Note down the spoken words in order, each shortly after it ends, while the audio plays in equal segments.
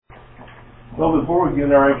Well, before we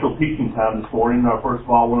begin our actual teaching time this morning, first of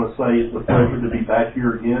all, I want to say it's a pleasure to be back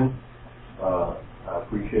here again. I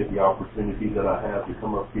appreciate the opportunity that I have to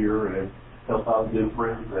come up here and help out good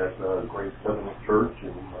friends at Grace Covenant Church,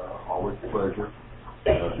 and always a pleasure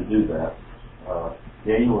to do that.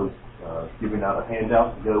 Daniel is giving out a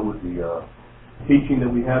handout to go with the teaching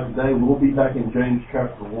that we have today. We'll be back in James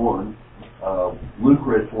chapter 1. Luke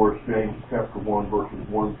read for us James chapter 1, verses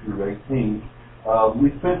 1 through 18. We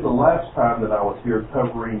spent the last time that I was here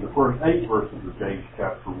covering the first 8 verses of James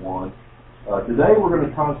chapter 1. Today we're going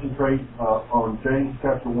to concentrate on James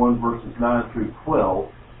chapter 1 verses 9 through 12,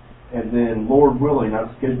 and then Lord willing, I'm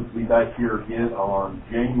scheduled to be back here again on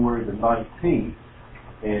January the 19th,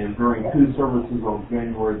 and during 2 services on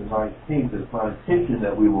January the 19th, it's my intention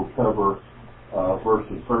that we will cover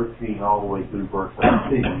verses 13 all the way through verse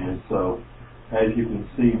 18, and so as you can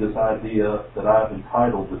see, this idea that I've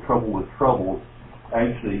entitled The Trouble with Troubles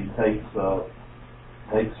actually takes 5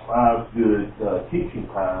 good teaching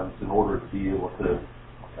times in order to be able to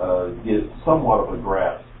get somewhat of a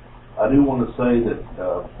grasp. I do want to say that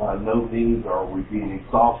by no means are we being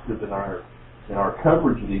exhaustive in our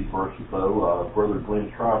coverage of these verses, though. Brother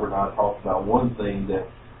Glenn Schreiber and I talked about one thing that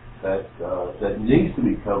needs to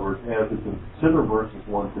be covered as we consider verses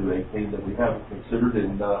 1 through 18 that we haven't considered,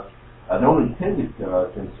 and I don't intend to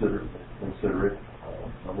consider it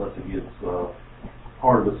unless it gets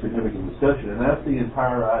part of a significant discussion, and that's the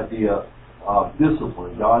entire idea of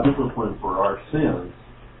discipline, God's discipline for our sins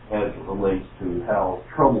as it relates to how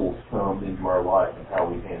troubles come into our life and how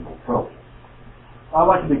we handle trouble. I'd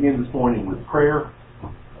like to begin this morning with prayer,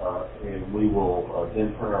 and we will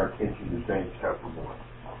then turn our attention to James chapter 1.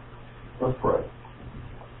 Let's pray.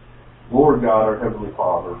 Lord God, our Heavenly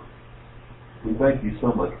Father, we thank you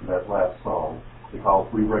so much for that last song, because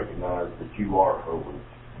we recognize that you are holy,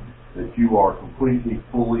 that you are completely,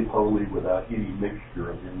 fully holy without any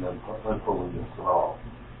mixture of unholiness at all.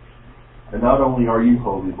 And not only are you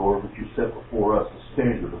holy, Lord, but you set before us a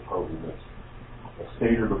standard of holiness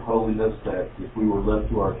that if we were left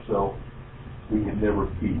to ourselves, we could never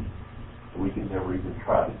keep. We could never even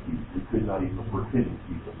try to keep. We could not even pretend to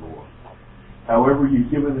keep it, Lord. However,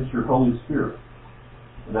 you've given us your Holy Spirit,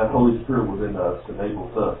 and that Holy Spirit within us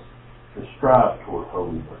enables us to strive toward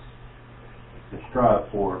holiness, to strive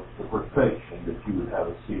for the perfection that you would have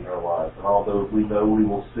us see in our lives. And although we know we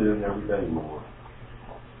will sin every day, Lord,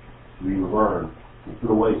 we learn to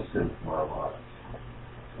put away sin from our lives.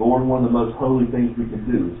 Lord, one of the most holy things we can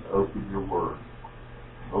do is open your Word.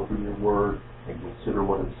 Open your Word and consider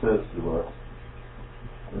what it says to us.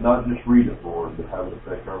 And not just read it, Lord, but have it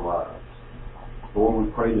affect our lives. Lord,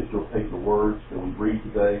 we pray that you'll take the words that we read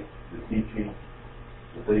today, the teaching,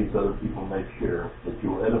 the things other people may share, that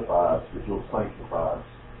you'll edify us, that you'll sanctify us.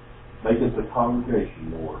 Make us a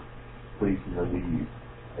congregation, Lord, pleasing unto you.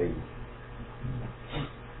 Amen.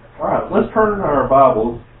 All right, let's turn to our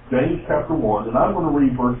Bibles, James chapter 1, and I'm going to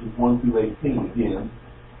read verses 1 through 18 again,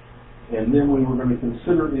 and then we were going to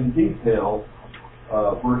consider in detail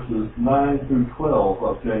verses 9 through 12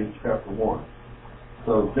 of James chapter 1.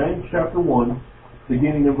 So, James chapter 1,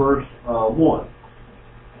 beginning in verse 1.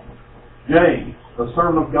 James, a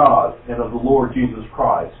servant of God and of the Lord Jesus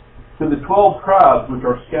Christ, to the 12 tribes which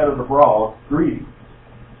are scattered abroad, greeting.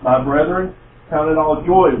 My brethren, count it all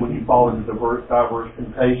joy when you fall into diverse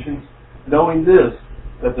temptations, knowing this,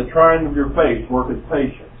 that the trying of your faith worketh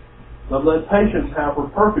patience. But let patience have her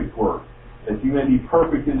perfect work, that you may be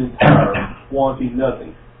perfect and entire, wanting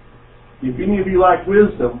nothing. If any of you lack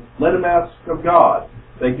wisdom, let him ask of God,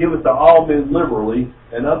 that giveth to all men liberally,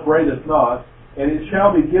 and upbraideth not, and it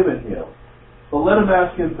shall be given him. But let him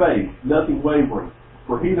ask in faith, nothing wavering.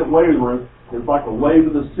 For he that wavereth is like a wave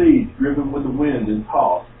of the sea, driven with the wind and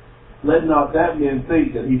tossed. Let not that man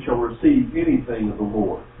think that he shall receive anything of the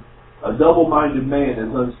Lord. A double-minded man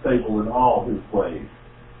is unstable in all his ways.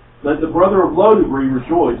 Let the brother of low degree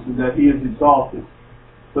rejoice in that he is exalted,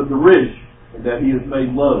 but the rich in that he is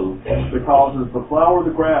made low, because as the flower of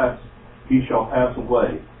the grass he shall pass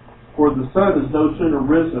away. For the sun is no sooner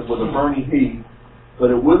risen with a burning heat, but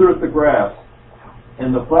it withereth the grass,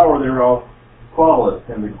 and the flower thereof falleth,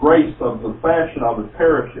 and the grace of the fashion of it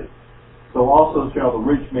perisheth. So also shall the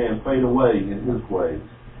rich man fade away in his ways.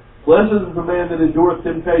 Blessed is the man that endureth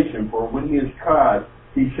temptation, for when he is tried,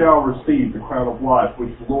 he shall receive the crown of life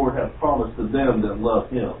which the Lord hath promised to them that love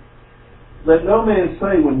him. Let no man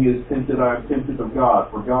say when he is tempted, I am tempted of God,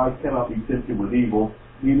 for God cannot be tempted with evil,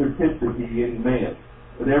 neither tempteth he any man.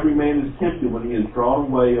 But every man is tempted when he is drawn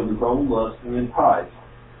away of his own lust and enticed.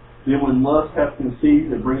 Then when lust hath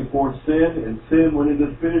conceived, it bringeth forth sin, and sin, when it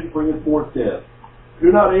is finished, bringeth forth death.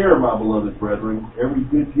 Do not err, my beloved brethren. Every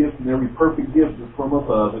good gift and every perfect gift is from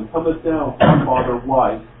above, and cometh down from the Father of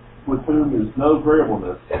lights, with whom is no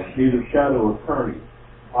variableness, neither shadow of turning.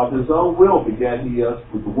 Of his own will begat he us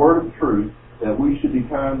with the word of truth, that we should be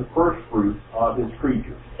kind of the first fruits of his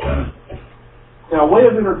creatures. Now, by way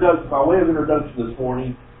of introduction this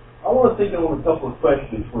morning, I want to think on a couple of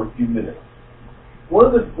questions for a few minutes. One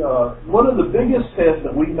of the biggest tests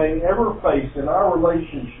that we may ever face in our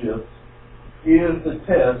relationships is the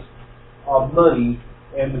test of money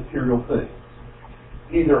and material things.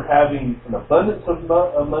 Either having an abundance of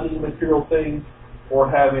money and material things, or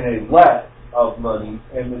having a lack of money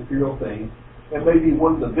and material things. And maybe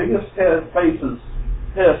one of the biggest tests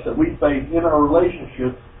that we face in our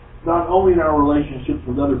relationships, not only in our relationships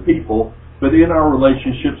with other people, but in our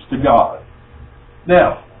relationships to God.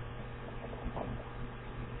 Now,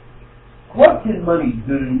 what can money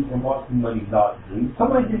do and what can money not do?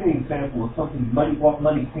 Somebody give me an example of what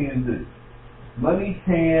money can do. Money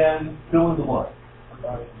can fill in the blank.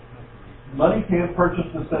 Money can purchase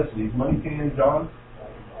necessities. Money can, John?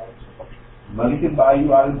 Money can buy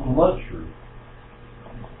you items of luxury.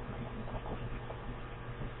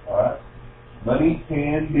 Alright? Money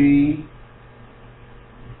can be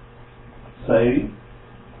saved.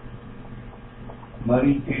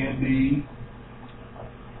 Money can be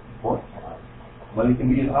what? Money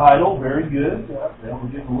can be an idol, very good. Now we're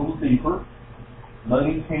getting a little deeper.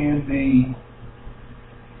 Money can be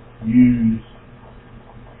used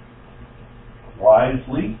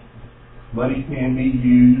wisely. Money can be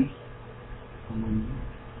used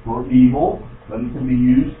for evil. Money can be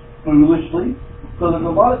used foolishly. So there's a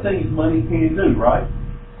lot of things money can do, right?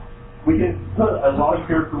 We can put a lot of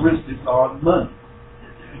characteristics on money.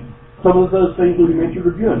 Some of those things that we mentioned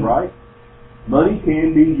are good, right? Money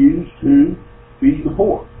can be used to feed the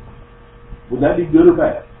poor. Would that be good or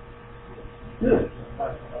bad? Good.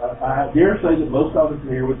 I dare say that most of us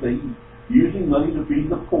here would think using money to feed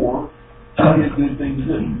the poor is a good thing to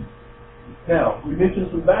do. Now, we mentioned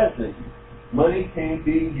some bad things. Money can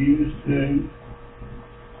be used to...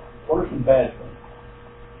 What are some bad things?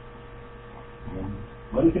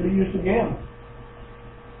 Money can be used to gamble.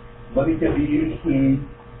 Money can be used to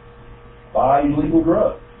buy illegal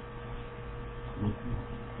drugs.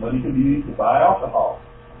 Money can be used to buy alcohol.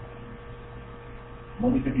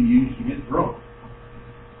 Money can be used to get drunk.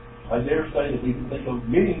 I dare say that we can think of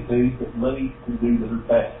many things that money can do that are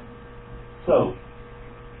bad. So,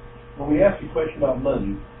 when we ask a question about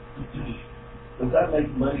money, does that make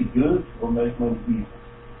money good or make money evil?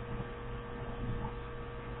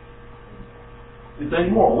 It's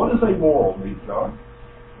amoral. What does amoral mean, John?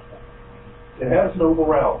 It has no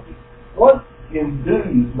morality. What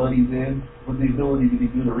endues money then with the ability to be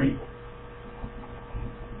good or evil?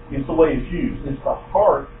 It's the way it's used. It's the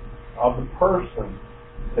heart of the person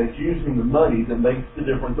that's using the money that makes the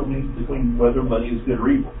difference between whether money is good or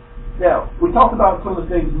evil. Now, we talked about some of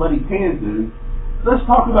the things money can do. Let's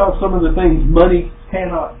talk about some of the things money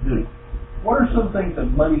cannot do. What are some things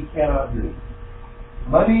that money cannot do?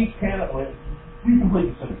 Money cannot... You complete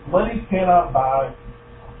the sentence. Money cannot buy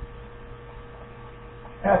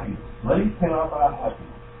happiness. Money cannot buy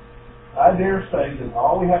happiness. I dare say that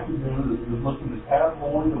all we have to do is look at the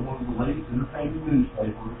tabloid of one of the latest entertainment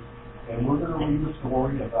newspapers, and we're going to read the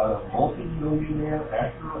story about a multi-millionaire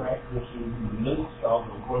actor or actress who's in the midst of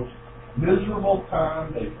the most miserable time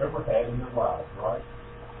they've ever had in their lives, right?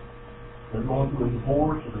 They're going through a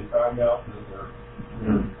divorce, and they find out that their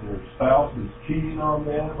spouse is cheating on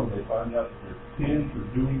them, or they find out that their kids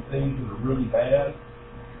are doing things that are really bad.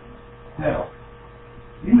 Now,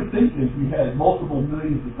 you would think that if you had multiple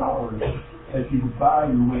millions of dollars that you would buy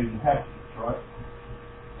your way to happiness, right?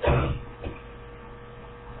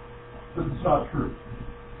 But it's not true.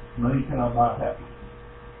 Money cannot buy happiness.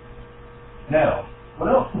 Now, what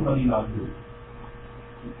else can money not do?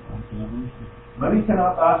 Money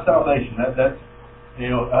cannot buy salvation. That's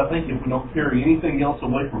I think if we don't carry anything else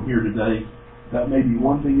away from here today, that may be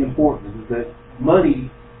one thing important, is that money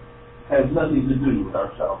has nothing to do with our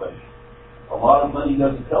salvation. A lot of money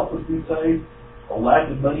doesn't help us be saved. A lack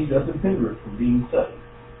of money doesn't hinder us from being saved.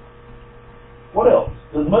 What else?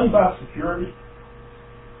 Does money buy security?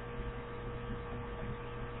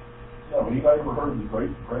 No, anybody ever heard of the Great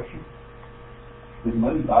Depression? Did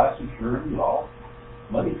money buy security at all?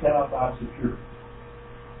 Money cannot buy security.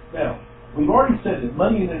 Now, we've already said that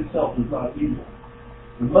money in itself is not evil.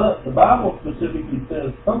 The Bible specifically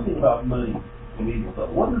says something about money and evil.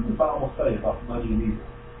 But what does the Bible say about money and evil?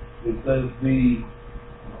 It says the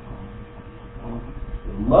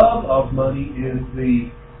love of money is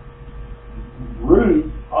the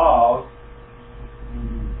root of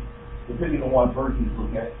depending on what version you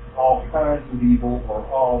look at, all kinds of evil or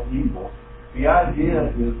all evil. The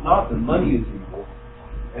idea is not that money is evil,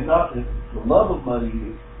 and not that the love of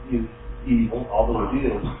money is evil, although it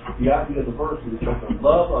is. The idea of the verse is that the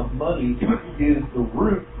love of money is the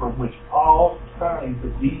root from which all kinds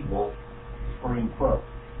of evil spring from.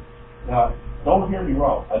 Now, don't hear me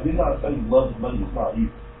wrong. I did not say the love of money is not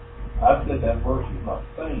evil. I said that verse is not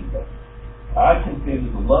saying that. I contend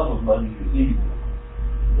that the love of money is evil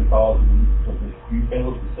because you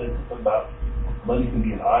fellows have said something about money can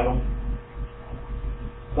be an idol.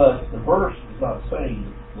 But the verse is not saying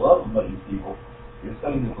that the love of money is evil. It's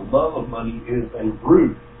saying that the love of money is a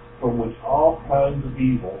root from which all kinds of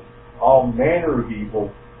evil, all manner of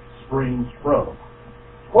evil, springs from.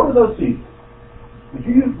 What are those evils? If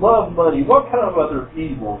you love money, what kind of other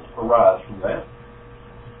evils arise from that?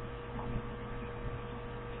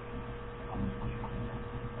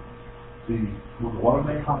 The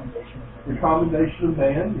commendation of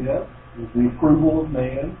man, yes. The approval of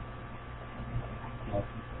man.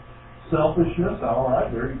 Selfishness, all right,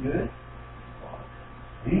 very good.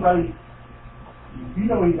 Anybody, if you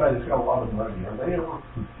know anybody that's got a lot of money, are they ever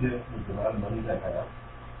content with the amount of money they have?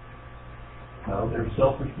 No, there's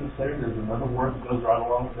selfishness there. There's another word that goes right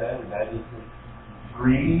along with that, and that is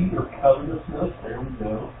greed or covetousness. There we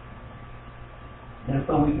go. And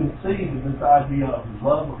so we can see that this idea of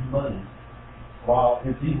love of money, while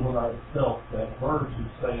it's evil in itself, that verse is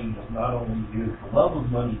saying that not only is the love of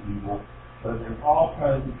money evil, but there's all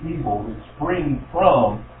kinds of evil that spring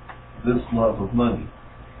from this love of money.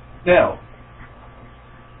 Now,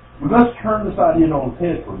 we must turn this idea on its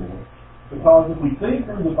head for a minute, because if we think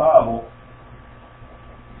through the Bible,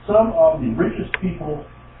 some of the richest people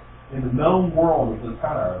in the known world at the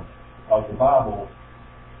time of the Bible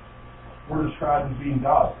were described as being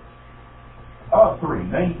godly. Three.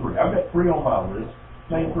 Name three. I've got three on my list.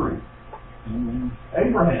 Name three.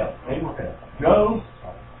 Abraham. Job.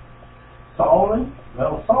 Solomon.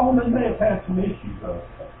 Well, Solomon may have had some issues, though.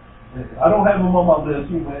 I don't have them on my list,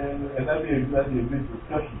 and that'd be a good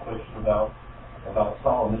discussion question about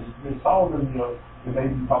Solomon. Is Solomon, you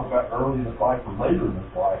maybe talk about early in his life or later in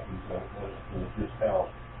his life, is just how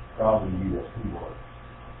godly he was.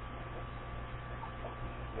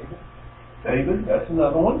 David, that's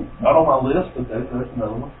another one. Not on my list, but that's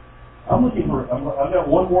another one. I've got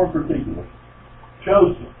one more in particular.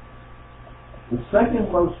 Joseph, the second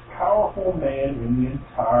most powerful man in the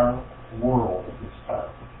entire world at this time.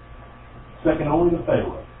 Second only to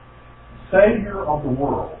Pharaoh. Savior of the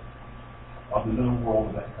world, of the known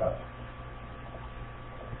world at that time.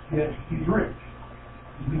 Yet he's rich.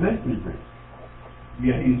 He's immensely rich.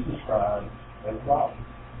 Yet he's described as godly.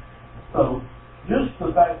 So, just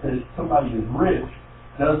the fact that somebody is rich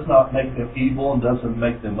does not make them evil and doesn't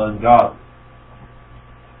make them ungodly.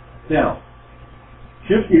 Now,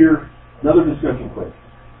 shift here, another discussion question.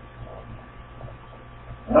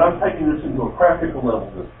 And I'm taking this into a practical level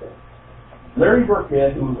this thing. Larry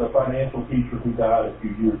Burkett, who was a financial teacher who died a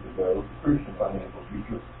few years ago, a Christian financial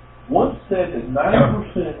teacher, once said that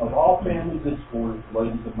 90% of all family discord is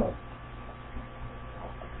related to money.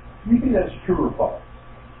 Do you think that's true or false?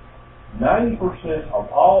 90%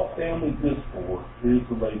 of all family discord is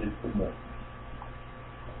related to money.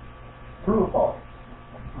 True or false?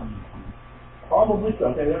 Probably.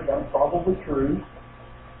 Okay, that's probably true.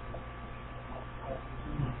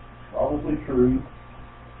 Probably true.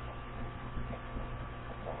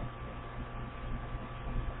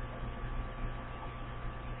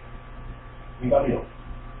 Anybody else?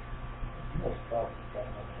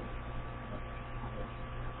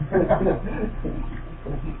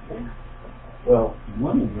 Well,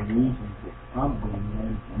 one of the reasons that probably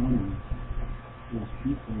raise money is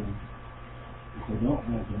people, if they don't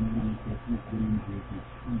have the money, they think they need to get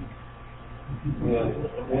free.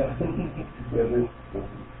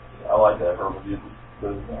 I like that, Herman.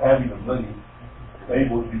 Because having the money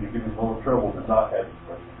enables you to get in more trouble than not having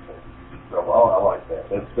the money. I like that.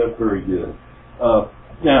 That's very good.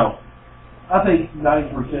 Now, I think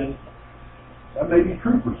 90% that may be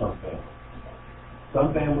true for some families.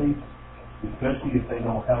 Some families, especially if they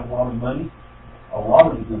don't have a lot of money, a lot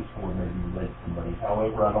of the discord may be related to money.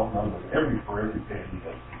 However, I don't know that for every family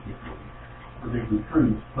that's particularly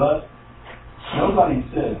true. But nobody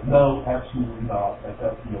says no, absolutely not.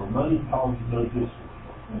 Money causes no discord.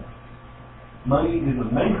 Money is a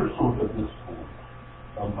major source of discord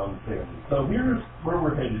among families. So here's where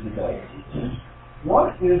we're headed today.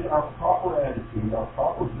 What is our proper attitude, our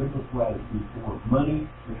proper biblical attitude toward money,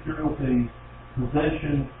 material things,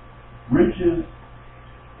 possession, riches,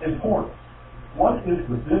 importance? What are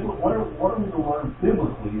we to learn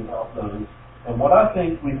biblically about those And what I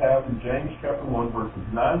think we have in James chapter 1, verses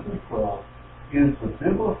 9 through 12, is the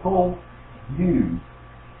biblical view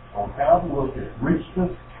on how to look at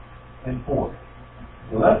richness and poorness.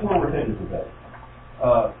 So that's where we're headed today.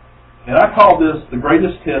 And I call this the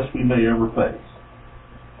greatest test we may ever face.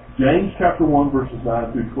 James chapter 1, verses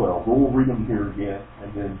 9 through 12. We'll read them here again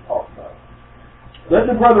and then talk about it. Let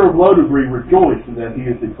the brother of low degree rejoice in that he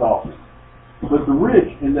is exalted, but the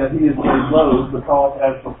rich in that he is made low, because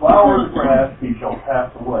as the flower of the grass he shall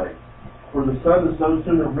pass away. For the sun is no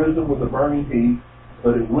sooner risen with a burning heat,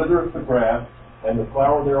 but it withereth the grass, and the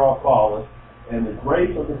flower thereof falleth, and the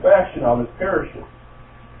grace of the fashion of it perisheth.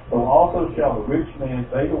 So also shall the rich man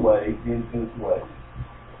fade away in his way.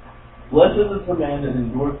 Blessed is the man that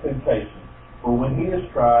endureth temptation, for when he is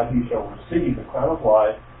tried, he shall receive the crown of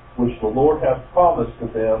life, which the Lord hath promised to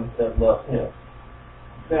them that love him.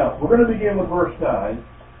 Now, we're going to begin with verse 9,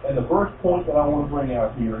 and the first point that I want to bring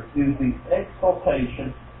out here is the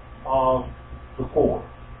exaltation of the poor.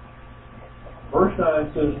 Verse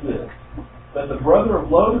 9 says this, that the brother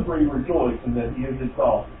of low degree rejoice in that he is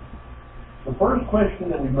exalted. The first question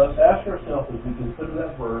that we must ask ourselves as we consider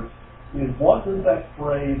that verse is, what does that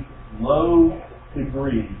phrase, low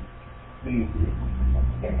degree, mean?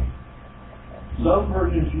 Some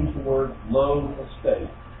versions use the word low estate.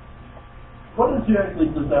 What exactly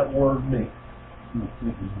does that word mean?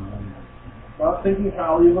 Not thinking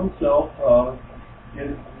highly of himself.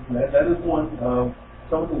 That is one.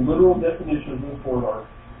 Some of the literal definitions of this word are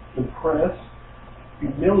depressed,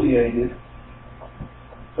 humiliated,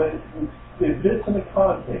 but it fits in the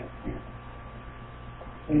context here.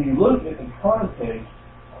 And you look at the context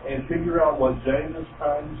and figure out what James is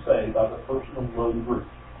trying to say about the person of low degree.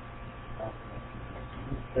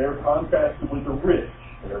 They're contrasted with the rich.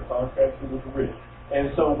 They're contrasted with the rich. And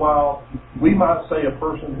so while we might say a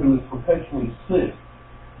person who is perpetually sick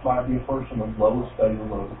might be a person of low estate or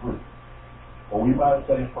low degree. Or we might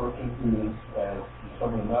say a person who is, as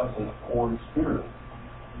someone else says, poor in spirit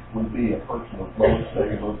would be a person of low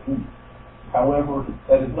estate or low degree. However,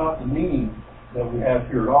 that is not the meaning that we have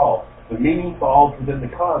here at all. The meaning falls within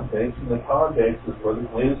the context, and the context, as Brother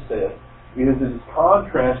Glenn said, is it is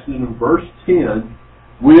contrasted in verse 10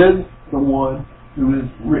 with the one who is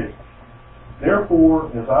rich. Therefore,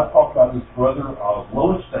 as I talk about this brother of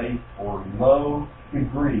low estate or low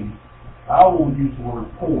degree, I will use the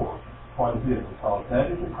word poor quite a bit, because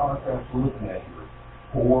that is the contrast we're looking at here,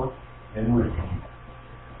 poor and rich.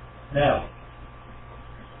 Now,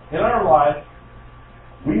 in our life,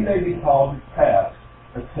 we may be called to pass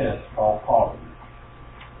a test called poverty.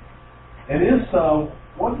 And if so,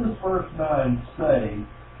 what does verse 9 say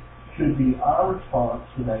should be our response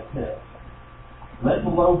to that test? Let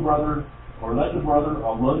the brother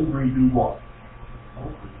of low degree do what?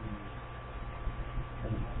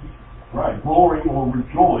 Right, glory or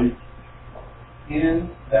rejoice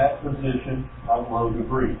in that position of low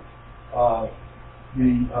degree.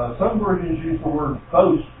 Some versions use the word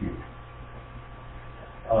boast here.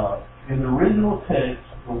 In the original text,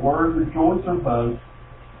 the word rejoice or boast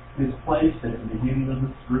is placed at the beginning of the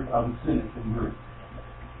sentence in Greek.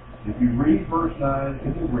 If you read verse 9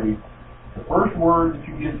 in the Greek, the first word that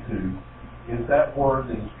you get to is that word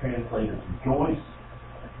that is translated rejoice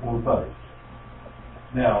or boast.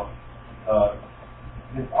 Now,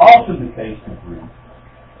 it's often the case in Greek,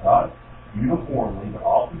 not uniformly, but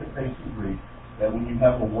often the case in Greek, that when you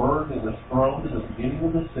have a word that is thrown at the beginning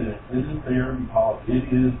of the sentence, it is there because it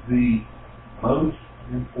is the most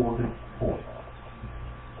important point.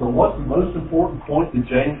 So what's the most important point that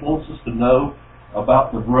James wants us to know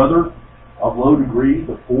about the brother of low degree,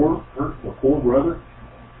 the poor brother?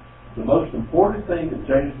 The most important thing that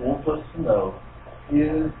James wants us to know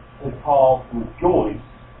is the call to rejoice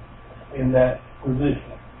in that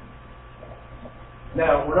position.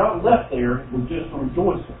 Now, we're not left there with just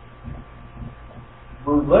rejoicing.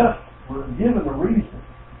 We're given a reason.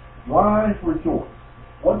 Why rejoice?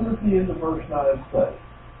 What does the end of verse 9 say?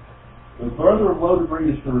 The brother of low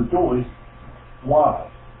degree is to rejoice. Why?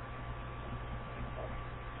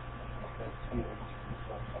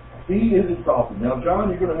 He is exalted. Now, John,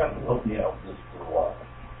 you're going to have to help me out with this for a while.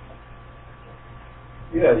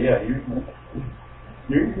 Yeah, you're going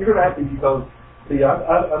to have to, because, see,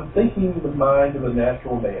 I'm thinking the mind of a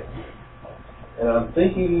natural man. And I'm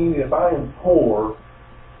thinking, if I am poor,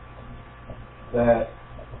 that,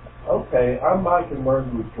 okay, I might can learn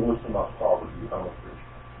to rejoice in my poverty if I'm a Christian.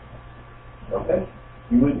 Okay?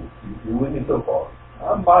 You're with me so far.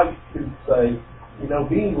 I might could say,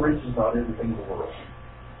 being rich is not everything in the world.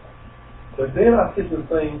 But then I sit to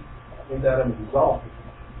think in that I'm exalted.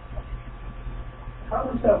 How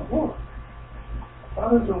does that work? How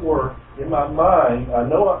does it work? In my mind, I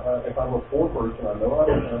know if I'm a poor person, I know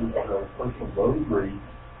I'm a person of low degree,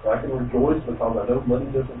 I can rejoice because I know money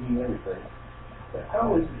doesn't mean everything. But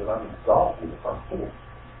how is it that I'm exalted if I'm poor?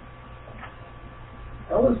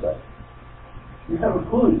 How is that? You have a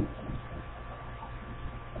clue.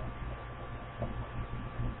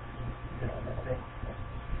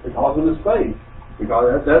 Because of his faith.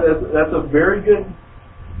 Because that's a very good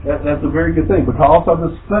that's a very good thing. Because of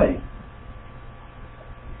his faith.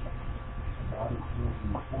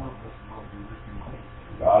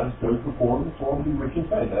 God is good for poor and will be rich in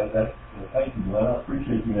faith. Thank you, Glenn. I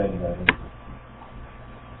appreciate you adding that in.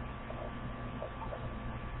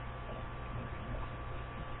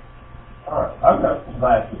 Alright, I've got some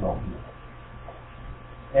glasses on here.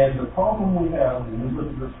 And the problem we have when we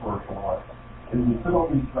look at this verse a lot is we put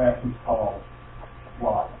on these glasses called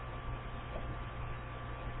life.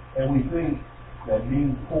 And we think that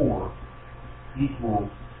being poor equals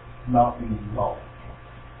not being exalted.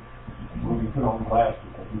 When we put on glasses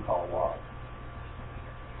that we call life.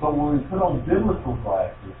 So when we put on biblical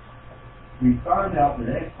glasses, we find out that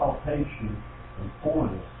exaltation and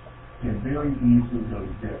poorness can very easily go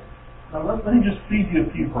together. Now let me just feed you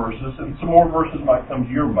a few verses, and some more verses might come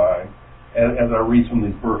to your mind as I read some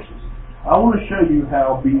of these verses. I want to show you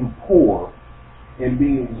how being poor and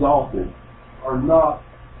being exalted are not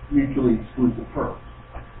mutually exclusive terms.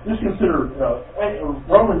 Just consider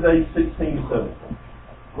Romans 8:16-17.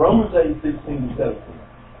 Romans 8:16-17.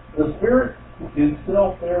 The Spirit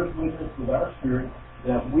Himself bears witness with our spirit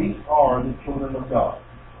that we are the children of God.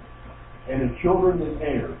 And the children and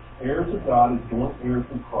heirs, heirs of God and joint heirs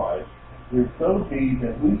with Christ, if so be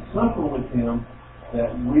that we suffer with Him,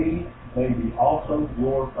 that we may be also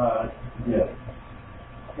glorified together.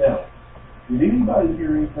 Now, did anybody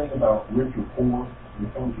hear anything about rich or poor in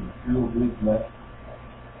terms of material goods and that?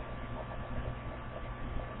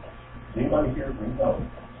 Anybody hear it? No.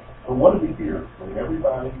 So what do we hear? That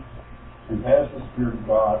everybody who has the Spirit of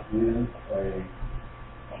God is a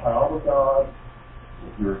child of God.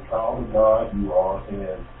 If you're a child of God, you are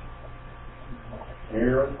an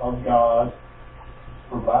heir of God,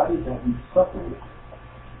 provided that we suffer with it.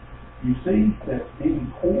 You see that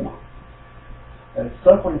being poor and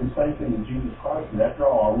suffering the same thing as Jesus Christ, and after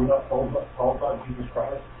all, are we not told about Jesus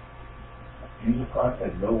Christ? Jesus Christ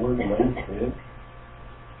had nowhere to lay his head.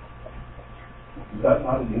 Is that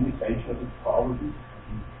not an indication of his poverty?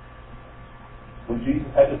 When Jesus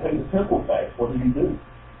had to pay the temple tax, what did he do?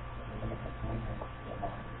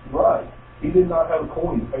 Right. He did not have a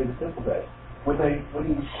coin to pay the temple tax. When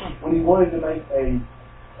he wanted to make a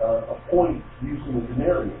point using a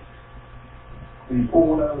denarius, did he pull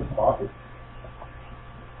one out of his pocket?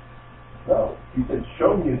 No. He said,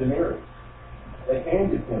 "Show me a denarius." They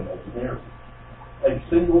handed him a denarius, a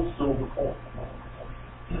single silver coin.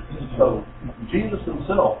 So Jesus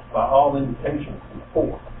himself, by all indications, was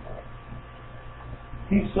poor.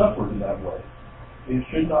 He suffered in that way. It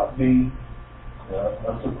should not be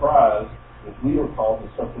a surprise if we are called to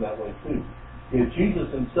suffer that way too. If Jesus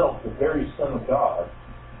himself, the very Son of God,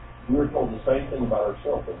 we are told the same thing about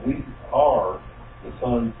ourselves, that we are the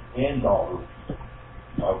sons and daughters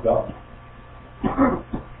of God.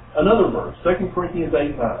 Another verse, 2 Corinthians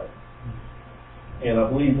 8:9. And I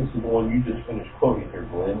believe this is the one you just finished quoting here,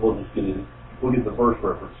 Glenn. We'll get the verse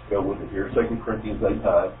reference to go with it here. 2 Corinthians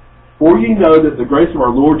 8:9. For ye know that the grace of our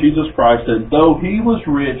Lord Jesus Christ, that though he was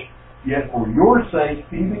rich, yet for your sake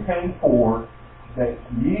he became poor, that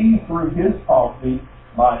ye through his poverty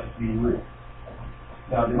might be rich.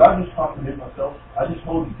 Now, did I just contradict myself? I just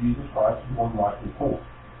told you Jesus Christ is more than likely poor.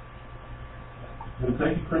 The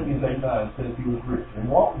 2 Corinthians 8:9 says he was rich. In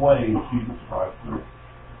what way is Jesus Christ rich?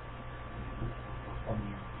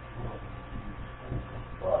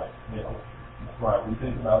 Right. Yeah. Right. We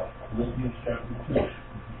think about Philippians chapter 2.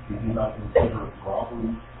 He did not consider it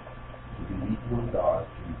robbery to be equal with God,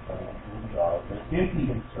 to be found equal with God, but emptied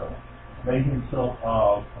himself, made himself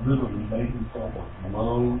literally made himself of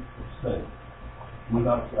low estate.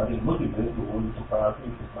 I didn't look at this, but what is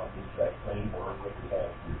surprising, it's not the exact same word that we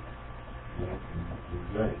have here in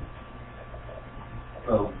James.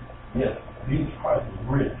 So, yes, Jesus Christ was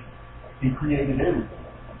rich. He created everything.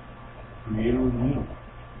 Creator of the universe.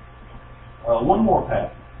 One more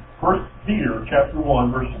passage. 1 Peter chapter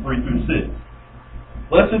 1, verses 3 through 6.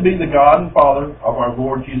 Blessed be the God and Father of our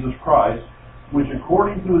Lord Jesus Christ, which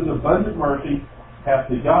according to his abundant mercy hath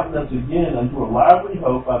begotten us again unto a lively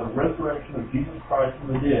hope by the resurrection of Jesus Christ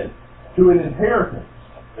from the dead, to an inheritance.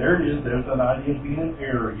 There it is, there's that idea of being an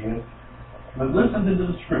heir again. But listen to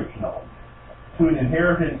the description of it. To an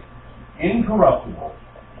inheritance incorruptible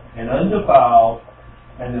and undefiled,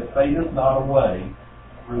 and that fadeth not away,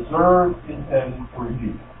 reserved in heaven for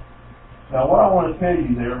you. Now what I want to tell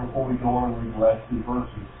you there before we go on and read the last two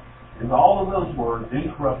verses is all of those words,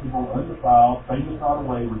 incorruptible, undefiled, fadeth not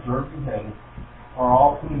away, reserved in heaven, are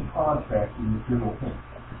all putting contrast in material things.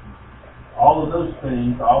 All of those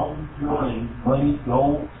things, all of your things, money,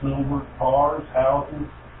 gold, silver, cars, houses,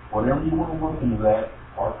 whatever you want to look into that,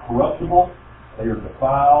 are corruptible, they are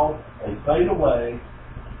defiled, they fade away,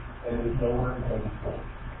 and there's nowhere in heaven for them.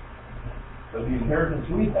 But the inheritance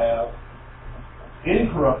we have,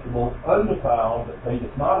 incorruptible, undefiled, that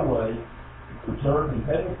fadeth not away, reserved in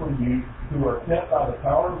heaven for you, who are kept by the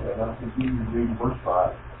power of God. I'm continuing to read verse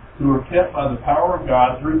 5. Who are kept by the power of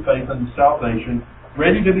God through faith unto salvation,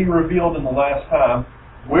 ready to be revealed in the last time,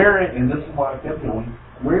 wherein, and this is what I kept doing,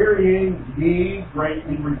 wherein ye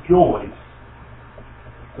greatly rejoice.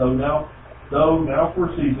 Though now for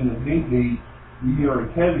a season, if need be, ye are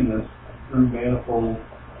in heaviness through manifold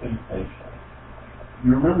temptation.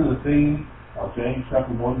 You remember the theme of James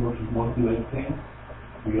chapter 1, verses 1 through 18?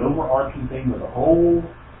 The overarching theme of the whole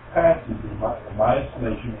passage, in my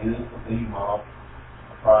estimation, is the theme of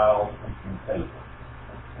trials and temptation.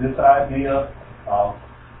 This idea of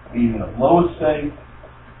being in a low estate,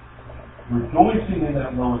 rejoicing in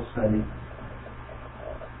that low estate,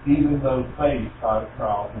 even though faced by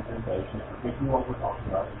trials and temptations, particularly what we're talking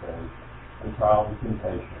about today, the trials and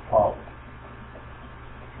temptation of poverty.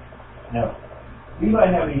 Now, you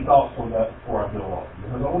may have any thoughts on that before I go on,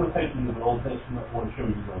 because I want to take you to the Old Testament. I want to show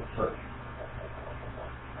you the illustration.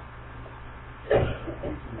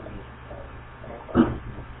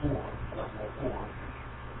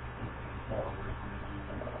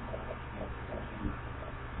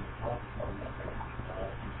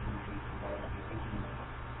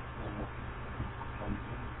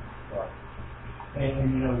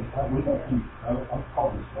 And you know, we've actually, I've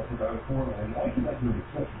called this stuff about it before, and I can make an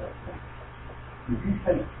exception to that thing. If you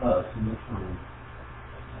take us in this room,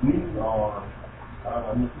 we are,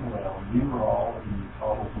 I'm looking around, we are all in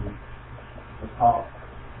probably the top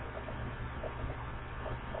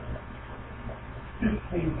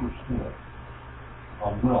 15%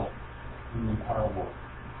 of wealth in the entire world.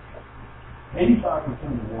 85%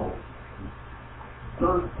 of the world is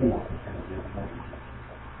third, fourth of the world.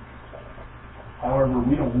 However,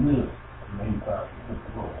 we don't live in 85% of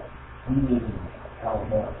the world. We live in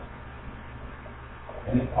Alabama.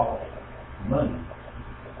 And it costs money.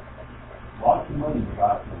 Lots of money to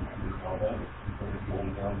buy things in Alabama. Because it's going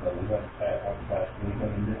down there. We got to pass anything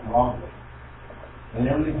in Nicaragua. And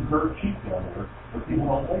everything's dirt cheap down there, but people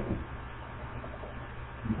don't take it.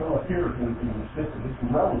 You come up here and it's expensive. It's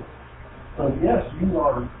irrelevant. So yes, you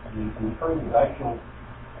are, in terms of actual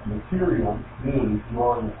material goods, you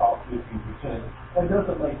are in the top 50%. That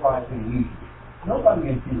doesn't make life any easier. Nobody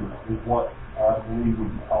in here is what I believe would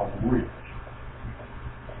be called rich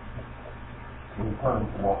in terms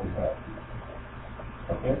of what we have here.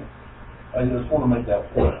 Okay? I just want to make that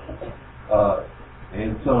point.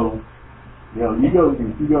 And so, you know, if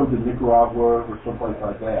you go to Nicaragua or someplace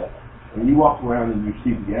like that, and you walk around and you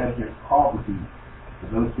see the abject poverty that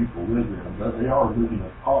those people live in, they are living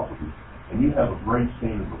in poverty, and you have a great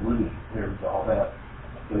standard of living compared to all that,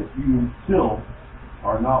 but you still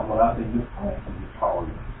are not what I think this passage is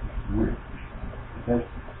calling rich. Okay?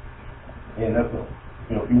 And that's a,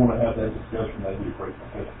 you know, if you want to have that discussion, that'd be a great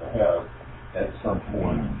discussion to have at some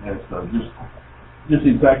point. As just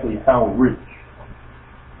exactly how rich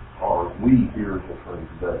are we here in this room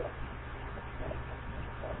today.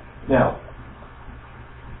 Now,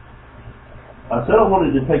 I said I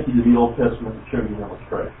wanted to take you to the Old Testament to show you an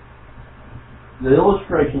illustration. The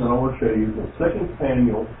illustration that I want to show you is in 2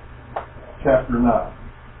 Samuel chapter 9.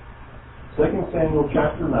 2 Samuel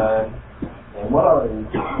chapter 9. And what I'm going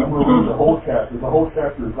to read the whole chapter. The whole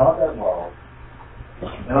chapter is not that long.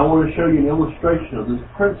 And I want to show you an illustration of this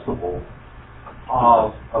principle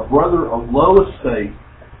of a brother of low estate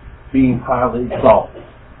being highly exalted.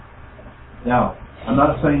 Now, I'm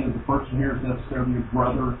not saying that the person here is necessarily a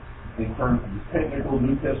brother in terms of the technical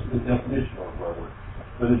New Testament definition of a brother,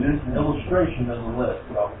 but it is an illustration nonetheless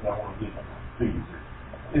that I want to give to you.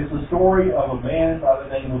 It's the story of a man by the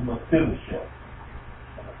name of Mephibosheth.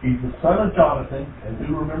 He's the son of Jonathan, and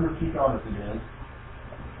who remembers who Jonathan is?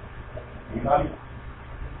 Anybody?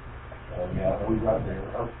 Oh yeah, I know he's right there.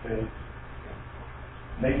 Okay.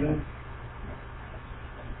 Nathan's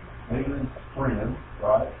friend,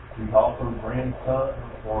 right? He's also grandson,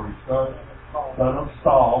 or his son of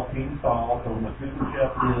Saul, King Saul. So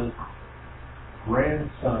Mephibosheth is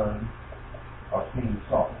grandson of King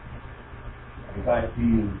Saul. In fact, he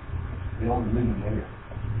is the only living heir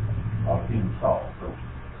of King Saul. So,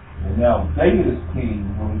 and now David is king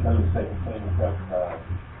when we come to 2 Samuel chapter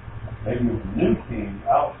 9. maybe of a new king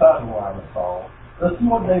outside the line of Saul. Let's see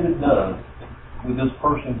what David does with this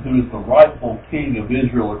person who is the rightful king of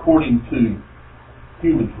Israel according to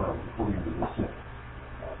human terms, according to the sin.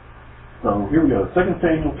 So here we go. 2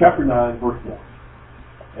 Samuel chapter 9, verse 1.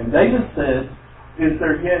 And David said, is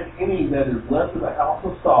there yet any that is left of the house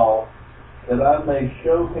of Saul, that I may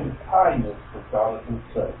show him kindness for Jonathan's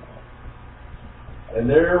sake? And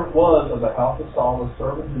there was of the house of Saul a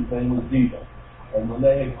servant whose name was Ziba. And when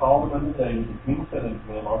they had called him unto David, the king said unto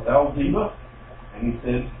him, art thou Ziba? And he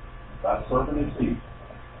said, thy servant is he.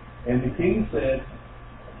 And the king said,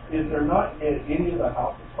 is there not yet any of the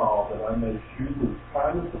house of Saul, that I may shew the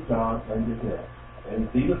kindness of God unto him?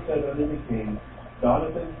 And Ziba said unto the king,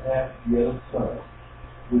 Jonathan hath yet a son,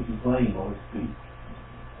 which is lame on his feet.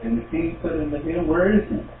 And the king said unto him, where is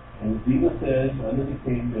he? And Ziba said unto the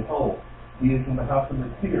king, behold, he is in the house of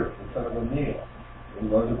Machir, the son of Amiel, in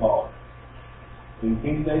Lodebar. And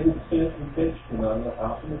King David sent and fetched him out of the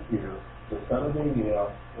house of Machir, the son of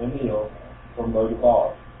Amiel, from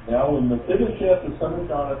Lodebar. Now when Mephibosheth, the son of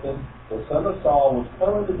Jonathan, the son of Saul, was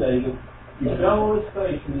coming to David, he fell on his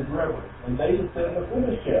face in his reverence. And David said,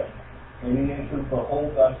 Mephibosheth. And he answered,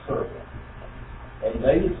 behold thy servant. And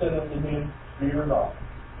David said unto him, fear not.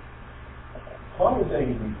 Why would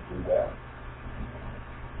David need to do that?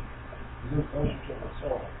 His relationship with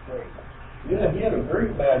Saul, great. Yeah, he had a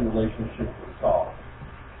very bad relationship with Saul.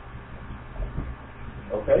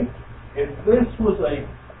 Okay? If this was a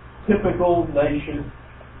typical nation,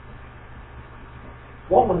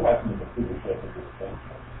 what would happen to Mephibosheth at this point?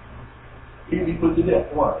 He'd be put to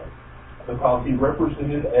death. Why? Because he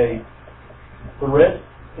represented a threat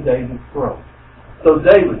to David's throne. So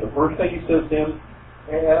David, the first thing he says to him,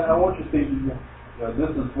 and I want you to see,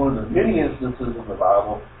 this is one of the many instances in the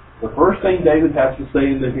Bible. The first thing David has to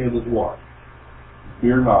say to him is what?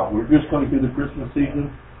 Fear not. We're just going through the Christmas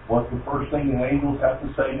season. What's the first thing the angels have to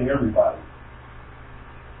say to everybody?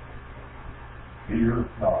 Fear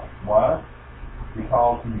not. Why?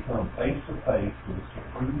 Because you become face to face with the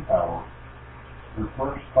supreme power. Your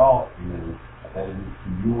first thought is that it is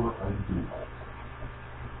your undoing.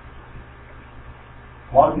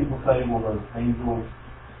 A lot of people say, well, those angels,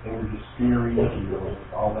 they were just scary and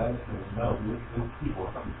all that. No, those people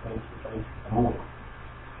are coming face to face with glory.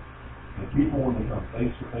 And people, when they come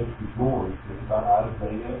face to face with glory, think about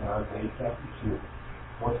Isaiah and Isaiah chapter 6.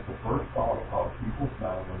 What's the first thought of people's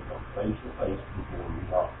mind when they come face to face with the glory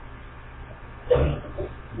of God?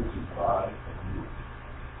 This is my and you.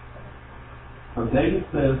 So David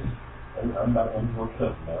says, and I'm not on verse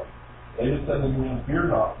 7 now. David said unto him,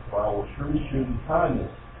 fear not, for I will surely shew thee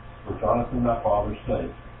kindness for Jonathan thy father's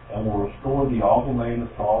sake, and will restore thee all the land of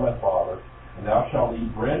Saul thy father, and thou shalt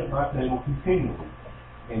eat bread at my table continually.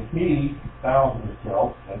 And he bowed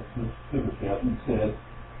himself, that's Mephibosheth, and said,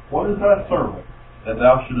 what is thy servant, that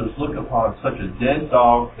thou shouldest look upon such a dead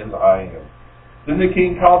dog as I am? Then the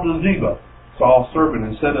king called to Ziba, Saul's servant,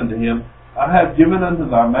 and said unto him, I have given unto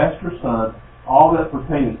thy master's son all that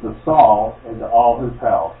pertaineth to Saul and to all his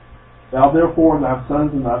house. Thou therefore and thy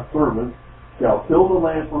sons and thy servants shall till the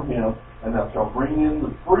land for him, and thou shalt bring in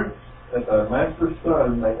the fruits, that thy master's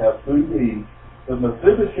son may have food to eat. But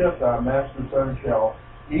Mephibosheth thy master's son shall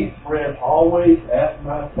eat bread always at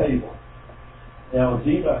my table. Now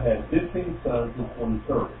Ziba had 15 sons and 20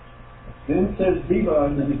 servants. Then said Ziba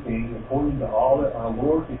unto the king, according to all that my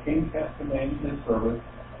lord the king hath commanded his servant,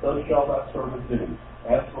 so shall thy servant do.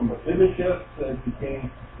 As for Mephibosheth, said the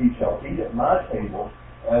king, he shall eat at my table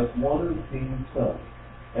as one of the king's sons.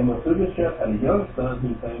 And Mephibosheth had a young son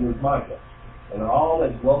whose name was Micah. And all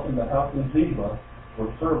that dwelt in the house of Ziba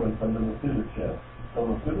were servants under Mephibosheth. So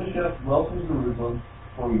Mephibosheth dwelt in Jerusalem,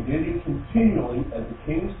 for he did eat continually at the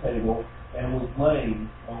king's table, and was laying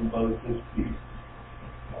on both his feet.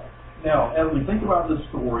 Now, as we think about this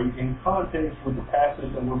story in context with the passage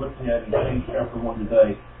that we're looking at in James chapter 1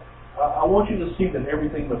 today, I want you to see that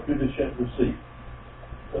everything Mephibosheth received.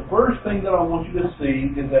 The first thing that I want you to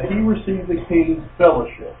see is that he received the king's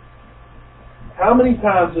fellowship. How many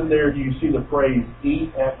times in there do you see the phrase,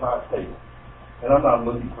 eat at my table? And I'm not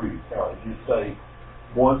looking for you to count it. You say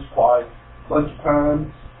once, twice, bunch of times.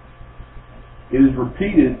 It is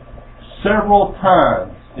repeated several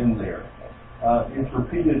times in there. It's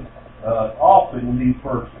repeated often in these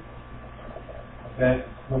verses. That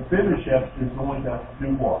Mephibosheth is going to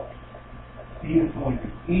do what? He is going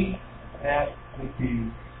to eat at the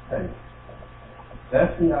king's table.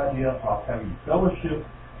 That's the idea of having fellowship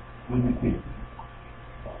with the king.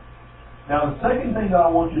 Now the second thing that I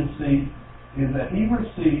want you to see is that he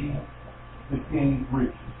received the king's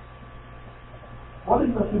riches. What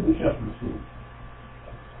did Mephibosheth receive?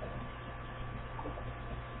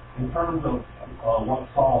 in terms of what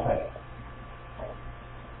Saul had.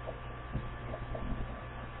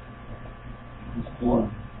 What?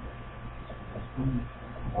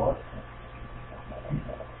 What?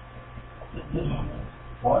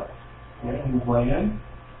 What? Yeah, his land.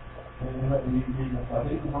 And I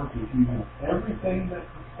think the verse is using everything that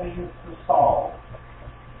pertains to Saul.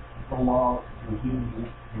 The law was given to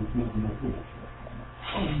Mephibosheth.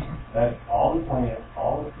 That's all his land,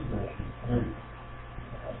 all his possessions, everything.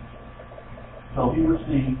 So he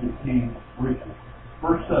received the king's riches.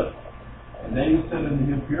 Verse 7. And David said unto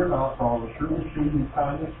him, Fear not, for I will surely shew thee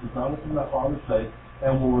kindness, for Jonathan thy father's sake,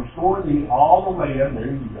 and will restore thee all the land, there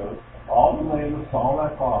you go, all the land of Saul thy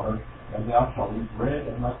father, and thou shalt eat bread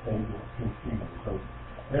and thy table of king's kingdom. So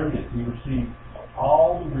there it is. He received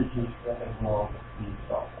all the riches that had belonged to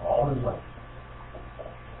Saul, all his land.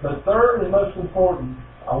 But third and most important,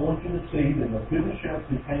 I want you to see that Mephibosheth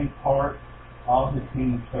became part of the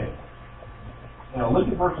king's family. Now look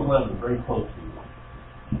at verse 11 very closely.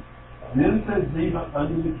 Then said Ziba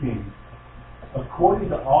unto the king, According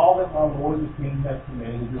to all that my lord the king hath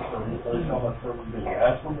commanded his servant, so shall my servant do.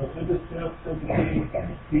 As for Mephibosheth, said the king,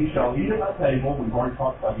 he shall eat at my table. We've already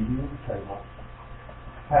talked about eating at the table.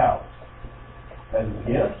 How? As a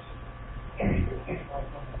guest,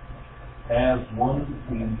 as one of the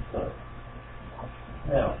king's sons.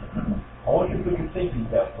 Now, I want you to put your thinking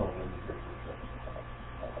caps on in this picture.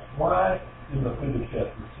 Why did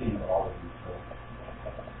Mephibosheth receive all of these things?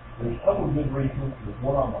 There's a couple of good reasons. There's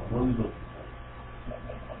one I'm really looking for.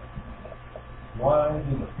 Why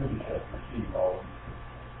did Mephibosheth receive all of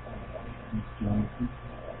these things? Jonathan.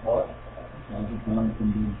 What? Because of Jonathan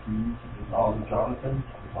being king. Because of Jonathan,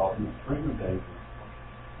 because he was free with David.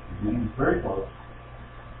 He was very close.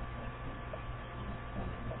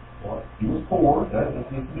 What? He was poor. That's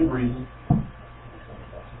a good reason.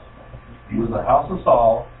 He was the house of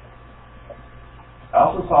Saul.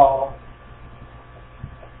 House of Saul.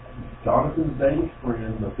 Jonathan is David's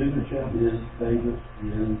friend. Mephibosheth is David,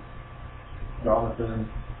 is Jonathan's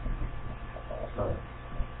son.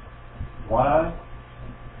 Why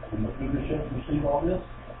did Mephibosheth receive all this?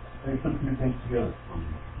 Let me put two things together for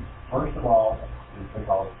you. First of all, is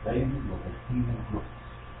because David was a heathen group.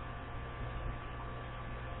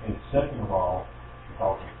 And second of all,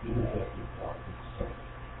 because Mephibosheth was Jonathan's son.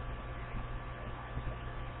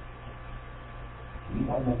 Can you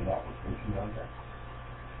not make an application on that?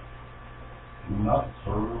 Do not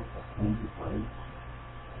serve a tainted race.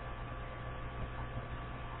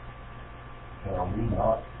 And are we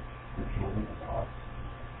not the children of God?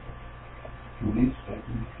 Should we expect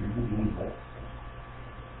to be treated any less?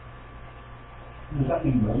 Does that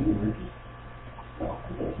mean money and riches? No,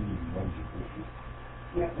 it doesn't mean money and riches.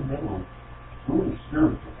 We have to remember, we're the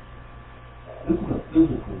spiritual. This is a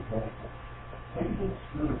physical example. Take it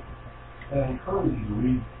spiritual. And I encourage you to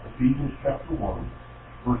read Ephesians chapter 1,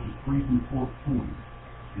 verses 3 through 14.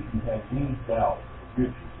 If you have any doubt of the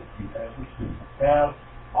riches that you have received, have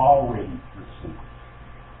already received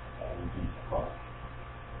in Jesus Christ.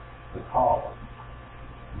 The call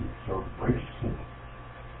you serve a gracious King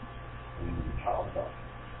and you are a child of God.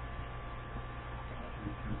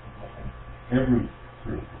 Every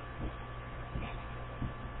spiritual.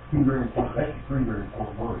 Two very important, actually three very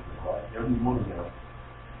important words in life. Every one of them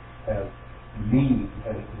has meaning,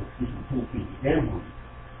 has every,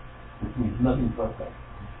 which means nothing but that.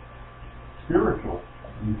 Spiritual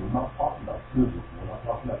means we're not talking about physical, we're not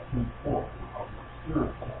talking about temporal, we're talking about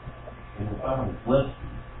spiritual. And if I am blessed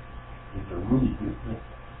you, it's a really good thing.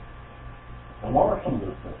 And what are some of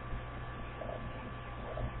those things?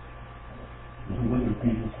 As we look at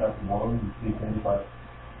Ephesians chapter 1, we see things like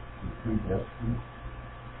the true destiny,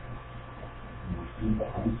 and we see the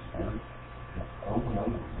Holy Spirit. Over and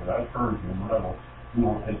over. And I encourage you, we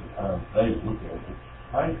won't take the time today to look at it.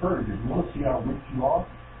 I encourage you, if you want to see how rich you are,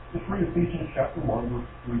 just read Ephesians chapter 1,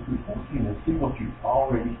 verse 3 through 14 and see what you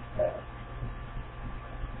already have.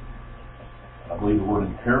 I believe the word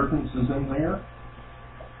inheritance is in there.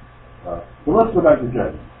 But let's go back to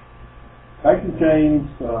James. Back to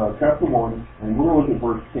James chapter 1, and we're going to look at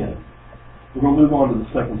verse 10. We're going to move on to the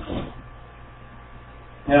second point.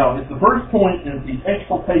 Now, if the first point is the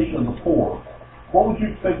exaltation of the poor, what would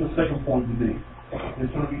you expect the second point to be?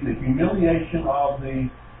 It's going to be the humiliation of the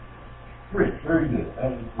rich. Very good.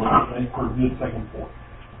 That is for a good second point.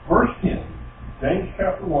 Verse 10. James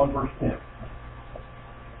chapter 1, verse 10.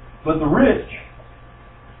 But the rich,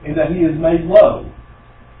 in that he is made low,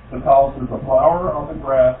 because as the flower on the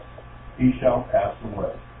grass, he shall pass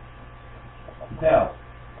away. Now,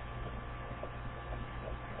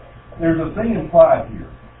 there's a thing implied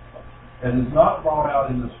here that is not brought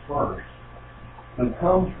out in this verse, that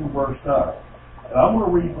comes from verse 9. And I'm going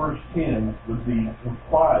to read verse 10 with the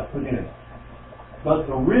implied put in it. But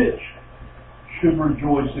the rich should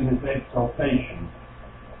rejoice in his exaltation,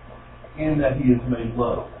 in that he is made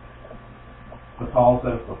low. Because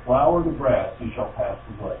as the flower of the grass he shall pass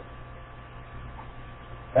away.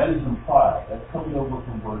 That is implied. That's coming over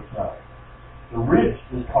from verse 9. The rich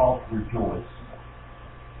is called to rejoice,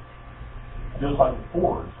 just like the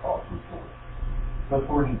poor is called to rejoice, but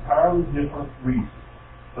for an entirely different reason.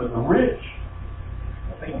 But the rich,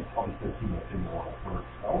 I think it's probably 15 that's in the verse.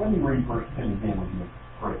 Now let me read verse 10 again with you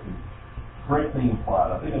correctly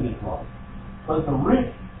implied. I think I did it wrong. But the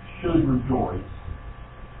rich should rejoice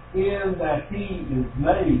in that he is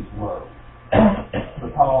made low,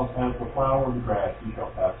 because as the flower of the grass he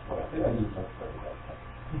shall pass away. I think I did that right.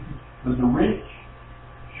 But the rich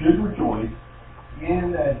should rejoice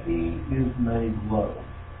in that he is made low,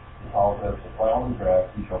 because as the flower of the grass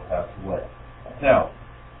he shall pass away. Now,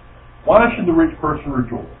 why should the rich person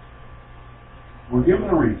rejoice? We're given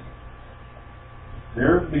a reason.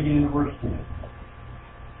 There at the beginning of verse 10.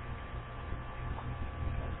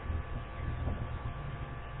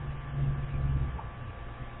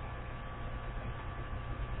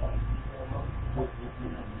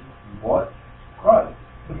 What? Right.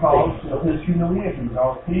 Because of his humiliation,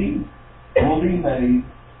 because he will be made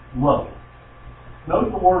low. Note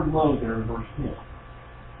the word low there in verse 10.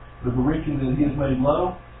 But the rich that he is made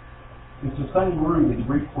low, it's the same root as the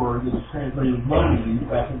Greek word that is translated lowly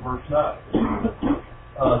back in verse 9.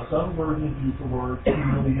 Some versions use the word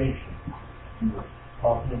humiliation. We're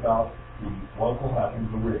talking about what will happen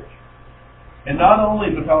to the rich. And not only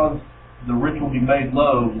because the rich will be made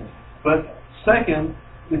low, but second,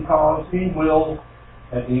 because he will,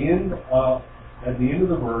 at the end of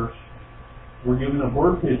the verse, we're given a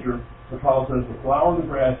word picture, because as the flower of the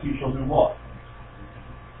grass he shall do what?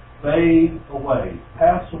 Fade away,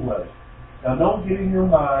 pass away. Now don't get in your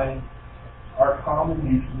mind our common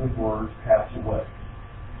use of the word pass away.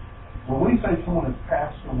 When we say someone has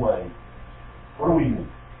passed away, what do we mean?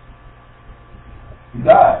 He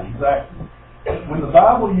died, exactly. When the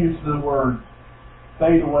Bible uses the word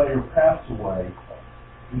fade away or pass away,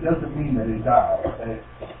 it doesn't mean that he died.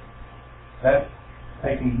 That's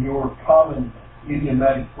taking your common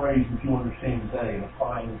idiomatic phrase that you understand today and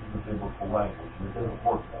applying it to the biblical language. It doesn't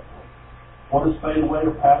work that way. What does fade away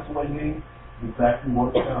or pass away mean? Exactly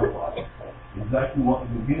what it sounds like. Exactly what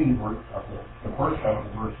the beginning of the first half of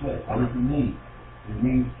the verse says. What does it mean? It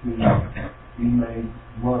means to be made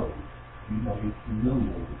low, be made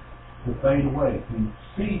humiliated, to fade away, to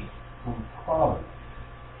cease from prominence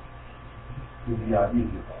is the idea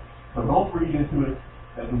here. So don't read into it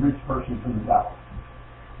that the rich person is going to die.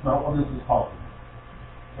 That's not what this is talking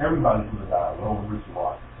about. Everybody's going to die, well, the rich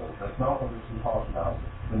life. So that's not what this is talking about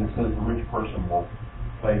when it says the rich person will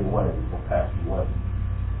fade away, will pass away.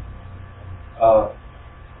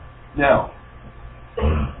 Now,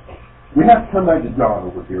 we have to come back to John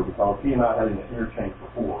over here, because he and I had an interchange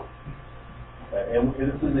before. And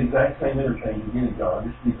this is the exact same interchange again, John,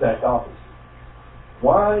 just the exact opposite.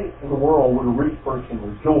 Why in the world would a rich person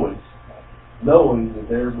rejoice knowing that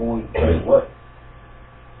they're going to fade away?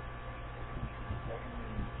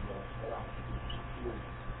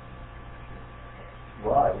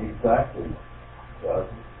 Right, exactly.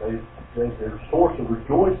 Their source of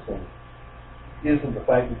rejoicing isn't the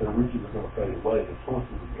fact that their riches are going to fade away. The source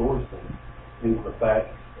of rejoicing is the fact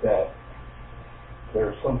that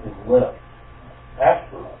there's something left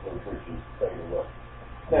after those riches fade away.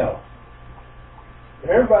 Now,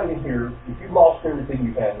 everybody in here, if you lost everything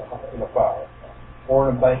you had in a fire or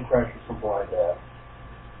in a bank crash or something like that,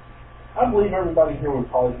 I believe everybody here would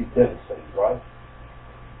probably be devastated, right?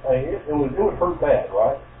 I mean, it would hurt bad,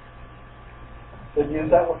 right? But is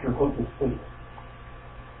that what your hope is feeling?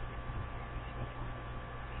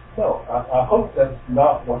 No, I hope that's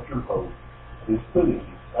not what your hope is feeling.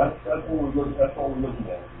 That's what we're looking at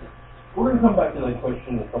here. We're going to come back to that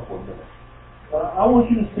question in a couple of minutes. I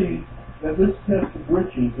want you to see that this test of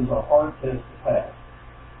riches is a hard test to pass.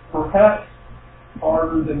 Perhaps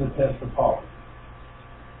harder than the test of poverty.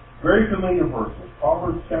 Very familiar verses.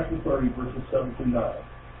 Proverbs chapter 30, verses 7 through 9.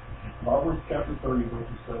 Proverbs chapter 30,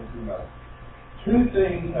 verses 7 through 9. Two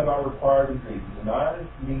things have I required of thee. Deny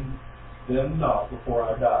me them not before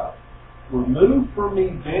I die. Remove from me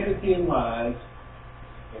vanity and lies.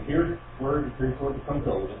 And here's where it becomes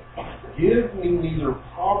over. Give me neither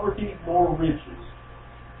poverty nor riches.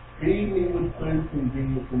 Feed me with food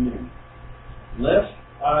convenient to me. Lest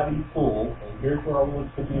I be full, and here's where I want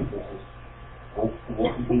to put the emphasis.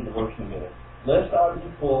 We'll complete the verse in a minute. Lest I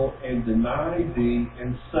be full and deny thee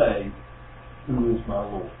and say, who is my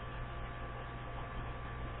Lord?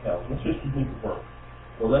 Now, let's just complete the verse.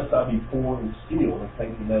 So lest I be poor and steal and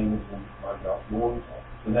take the name of my God,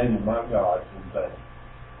 the name of my God in vain.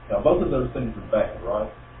 Now, both of those things are bad,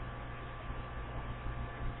 right?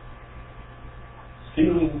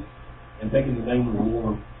 Stealing and taking the name of the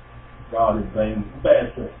Lord God in vain is a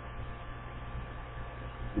bad thing.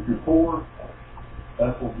 If you're poor,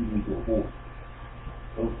 that's what you need to avoid.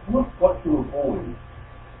 So look what to avoid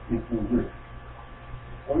if you're rich.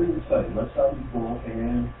 What did it say? Lest I be poor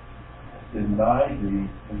and deny thee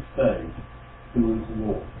and say, who is the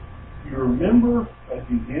Lord? You remember at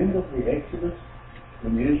the end of the Exodus,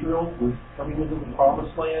 when Israel was coming into the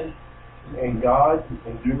Promised Land, and God,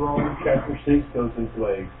 in Deuteronomy chapter 6, goes into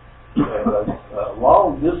a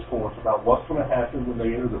long discourse about what's going to happen when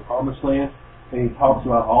they enter the Promised Land, and he talks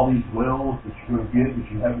about all these wells that you're going to get that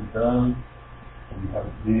you haven't done, and you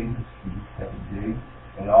haven't digged,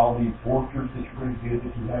 and all these orchards that you're going to get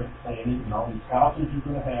that you haven't planted, and all these houses you're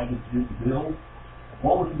going to have that you didn't build.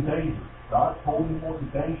 What was the danger? God told him what the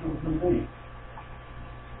danger was going to be.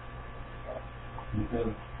 He said,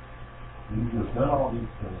 when you have done all these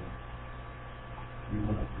things, you're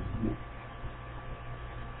going to forget.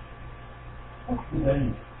 What's the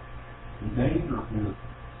danger? The danger is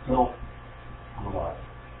self-reliance.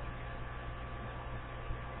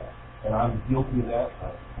 And I'm guilty of that.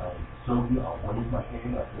 I'm so guilty. I'll raise my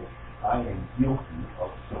hand. I say, I am guilty of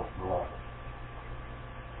self-reliance.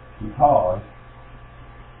 Because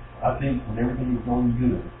I think when everything is going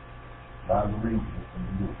good, I'm the reason it's going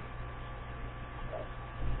to do it.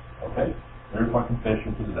 Okay? There's my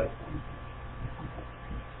confession for today.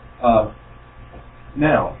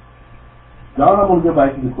 Now, John, I'm going to go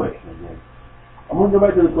back to the question again. I'm going to go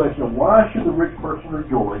back to the question of why should the rich person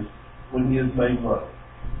rejoice when he is made low?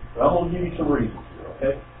 Well, I'm going to give you some reasons here,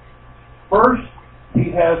 okay? First,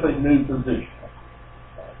 he has a new position.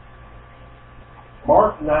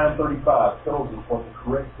 Mark 9:35 tells us what the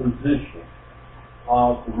correct position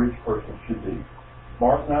of the rich person should be.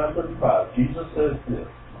 Mark 9:35, Jesus says this,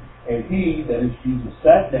 and he, that is Jesus,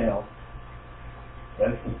 sat down,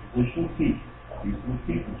 that's the position of teacher. He's the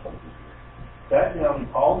teaching something here. Sat down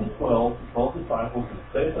and called the 12 disciples, and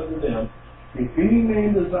said unto them, if any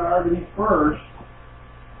man desire to be first,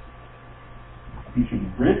 he should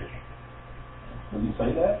be rich. Does he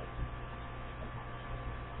say that?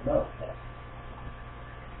 No.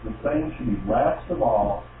 The same should be last of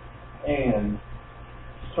all and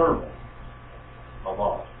servant of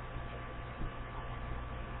all.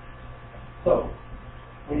 So,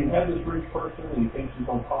 when you have this rich person and he thinks he's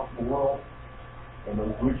on top of the world, and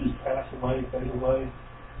those riches pass away, fade away,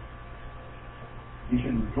 he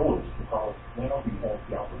should rejoice because now he has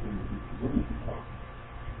the opportunity to really become.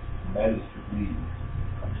 And that is to be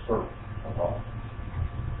a servant of all.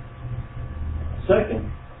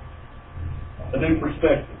 Second, a new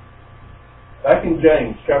perspective. Back in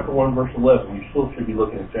James chapter 1, verse 11, you still should be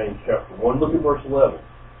looking at James chapter 1. Look at verse 11.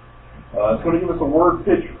 It's going to give us a word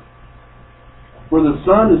picture. Where the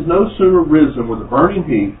sun is no sooner risen with a burning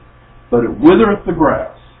heat, but it withereth the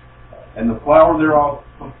grass, and the flower thereof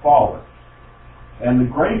falleth, and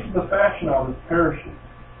the grapes of the fashion of it perisheth.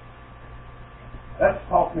 That's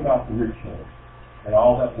talking about the rich man and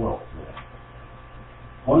all that wealth there.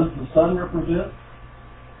 What does the sun represent?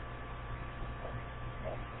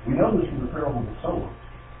 We know this from the parable of the sower.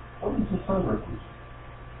 What does the sun represent?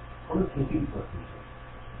 What does the heat represent?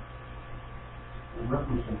 It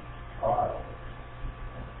represents trials.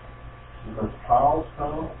 When those trials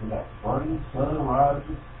come, when that burning sun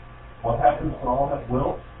rises, what happens to all that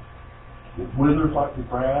wealth? It withers like the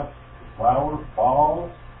grass, the flower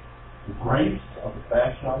falls, the grapes of the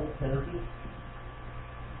fashion of it perishes.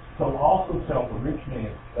 So also shall the rich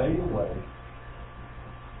man fade away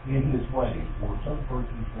in his ways, or some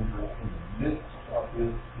persons enter in the midst of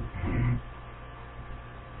his disease.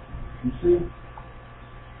 You see,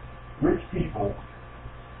 rich people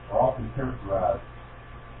are often characterized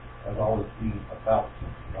as always being about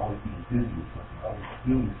something, always being busy with something, always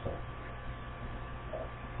doing something.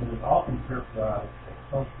 But it's often characterized as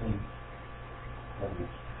something that is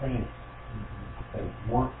transient, that is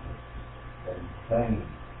worthless, that is vain.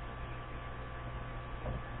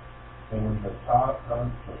 And when the time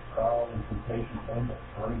comes, the trial and temptation comes, that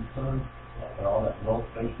burning sun, and all that wealth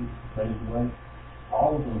fades away,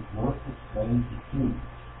 all of those worthless things are food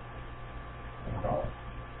and gone.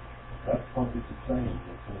 That's what this is saying.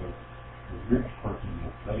 It's the rich person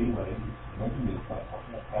will fade away. It's not talking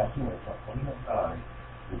about passing away. It's not talking about dying.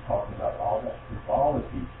 It's talking about all that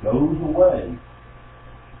frivolity goes away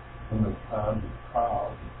when those times of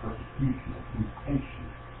trials and persecution and temptation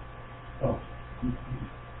come.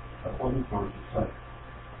 That's what this verse is saying.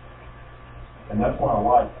 And that's why I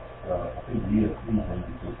like the ESV thing,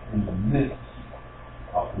 because in the midst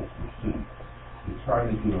of this pursuit, it's trying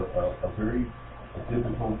to do a very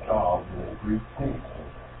difficult job with a Greek tense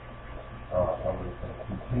of a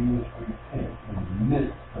continuous Greek tense in the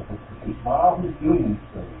midst of this pursuit. While he's doing these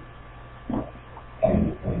things,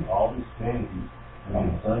 and all this vanity, when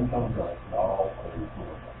the sun comes up, not all things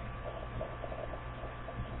will.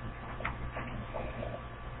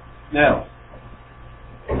 Now,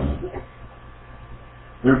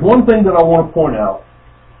 there's one thing that I want to point out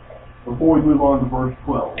before we move on to verse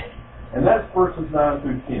 12, and that's verses 9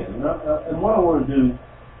 through 10. And what I want to do,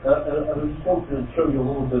 I just want to show you a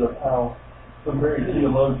little bit of how some very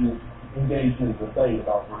theologians engage in debate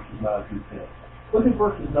about verses 9 through 10. Look at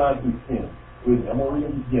verses 9 through 10 with me. I'm going to read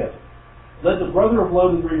them together. Let the brother of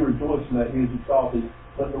low degree rejoice in that he is exalted,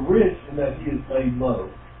 but the rich in that he is made low,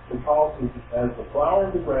 because as the flower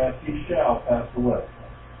of the grass he shall pass away.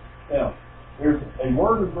 Now, there's a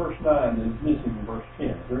word in verse 9 that is missing in verse 10,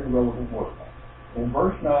 a very relevant word. In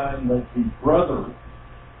verse 9, that's the brother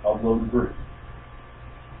of low degree.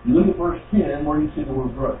 You look at verse 10, where do you see the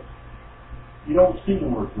word brother? You don't see the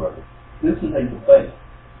word brother. This is a debate.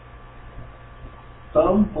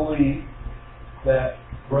 Some believe that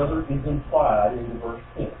brother is implied in verse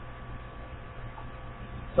 10.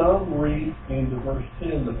 Some read into verse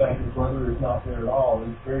 10 the fact that brother is not there at all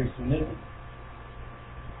is very significant.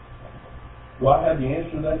 Do I have the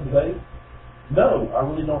answer to that debate? No, I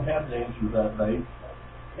really don't have the answer to that debate.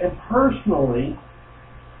 And personally,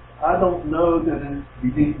 I don't know that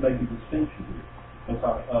you need to make a distinction here.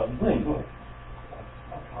 Glenn, go ahead.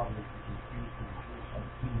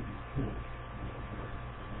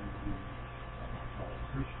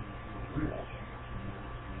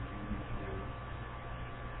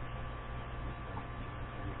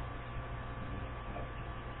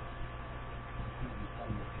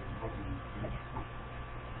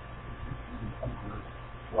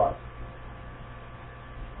 Right.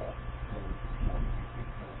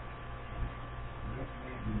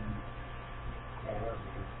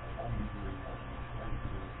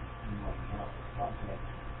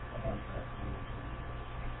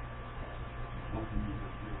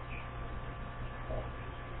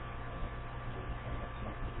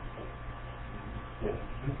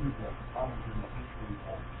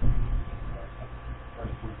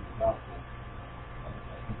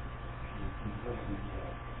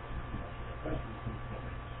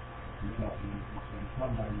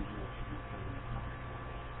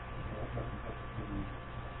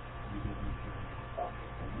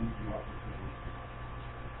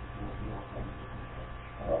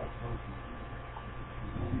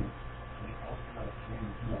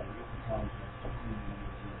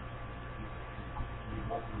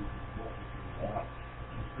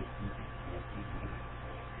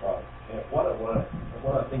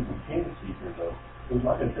 What I think we can see here, though, is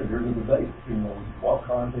like I said, there's a debate between what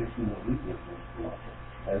context you want to read this into,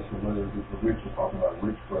 as to whether the rich are talking about a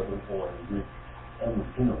rich brother or a rich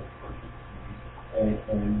unregenerate person.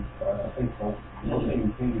 And I think the one thing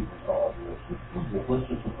we can resolve this is, let's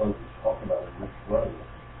just suppose it's talking about a rich brother.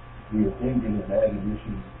 We are then getting an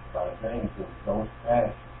admonition by James that don't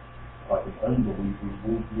act like an unbeliever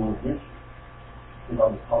with your riches. If I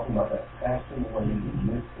was talking about that passing away in the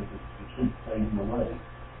midst of the pursuit fading away.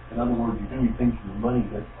 In other words, you're doing things for the money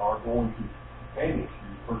that are going to vanish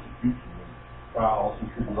in persecution and trials and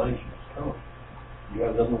tribulations coming. You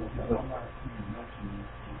have another one.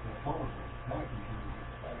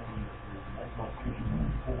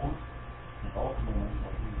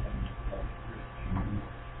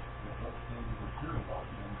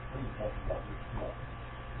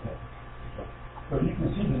 So you can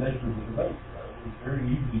see the nature of the debate. It's very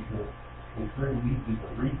easy to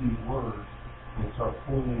read these words and start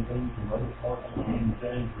pulling in things from other parts of reading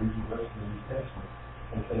James, reading the rest of the New Testament,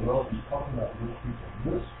 and say, well, if he's talking about rich people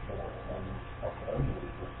in this form, and he's talking about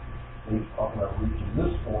unbelievers, and he's talking about rich in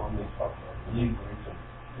this form, and he's talking about believers,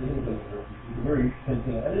 and it's a very interesting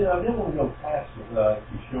thing. I didn't want to go past it without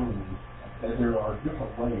actually showing you that there are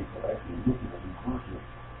different ways of actually looking at these verses.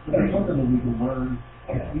 So there's something that we can learn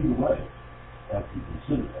either way as we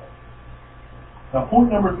consider that. Now,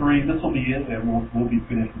 point number 3, this will be it, and we'll be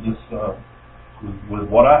finished with this, with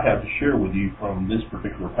what I have to share with you from this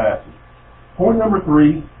particular passage. Point number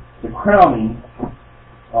 3, the crowning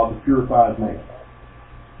of the purified man.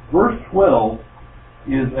 Verse 12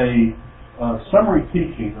 is a summary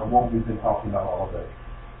teaching of what we've been talking about all day.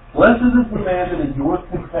 Blessed is the man that endureth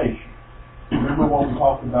temptation. Remember what we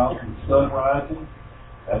talked about the sun rising?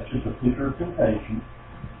 That's just a picture of temptation.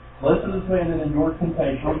 Blessed is the man that endureth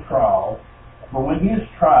temptation or trial, for when he is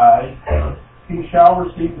tried, he shall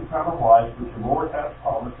receive the crown of life which the Lord hath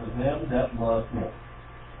promised to them that love him.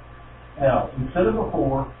 Now, we said it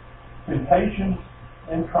before, temptations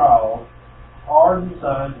and trials are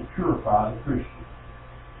designed to purify the Christian.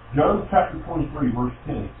 Job chapter 23, verse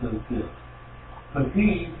 10 says this, But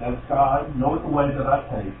he, that's God, knoweth the way that I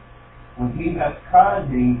take. When he hath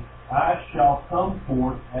tried me, I shall come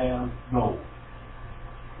forth as gold.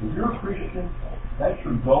 If you're a Christian, that's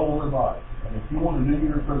your goal in life. And if you want a New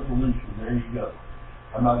Year's resolution, there you go.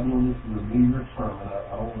 I'm not doing this in a New Year's sermon.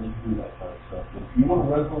 I don't want to do that kind of stuff. But if you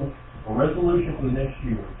want a resolution for the next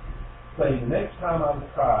year, say the next time I'm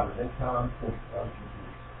tried, the next time I'm sick,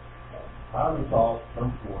 I resolve to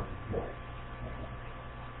come forth as gold.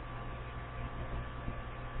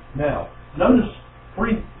 Now, notice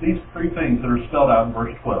these three things that are spelled out in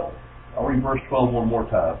verse 12. I'll read verse 12 one more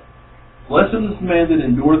time. Blessed is the man that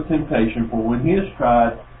endureth temptation, for when he is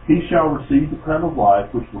tried, he shall receive the crown of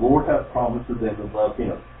life, which the Lord hath promised to them that love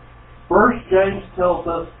him. First, James tells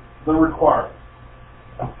us the requirement.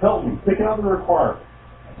 Help me, pick out the requirement.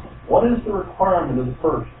 What is the requirement of the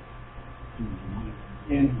person?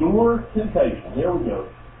 Endure temptation. There we go.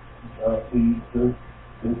 The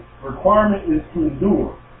requirement is to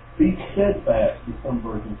endure. Be steadfast, as some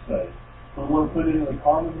versions say. So we'll put it in the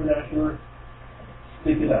common vernacular,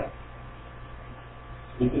 stick it out.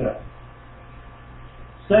 Stick it out.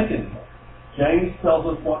 Second, James tells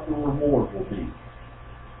us what the reward will be.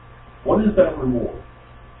 What is that reward?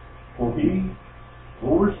 For he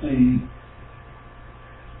will receive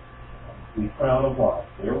the crown of life.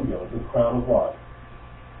 There we go, the crown of life.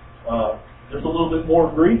 Just a little bit more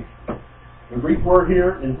Greek. The Greek word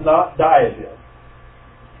here is not diadem.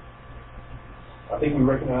 I think we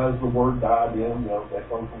recognize the word diadem. That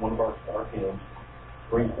comes from one of our hymns.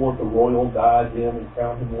 Bring forth the royal diadem and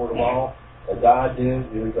crown him Lord of all. A diadem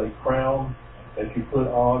is a crown that you put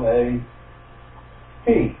on a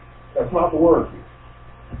king. That's not the word here.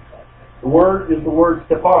 The word is the word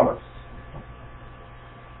Stephanos.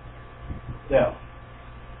 Now,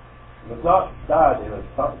 if it's not diadem,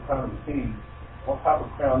 it's not the crown of the king, what type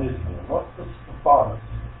of crown is it? What's the Stephanos?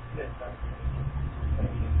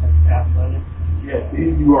 Yes,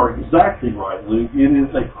 you are exactly right, Luke. It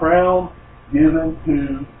is a crown given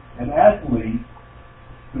to an athlete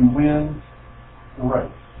who wins the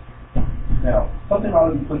race. Now, something ought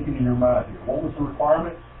to be clicking in your mind here. What was the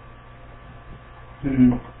requirement?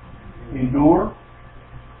 To endure,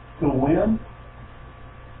 to win,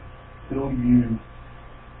 till you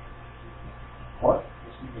what?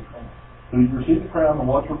 Receive the crown. So you receive the crown, and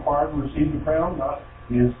what's required to receive the crown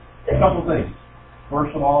is a couple things.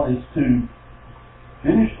 First of all, is to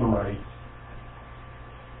finish the race,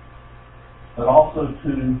 but also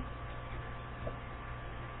to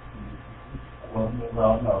I'm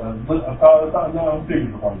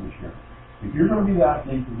figuring one this year. If you're going to be the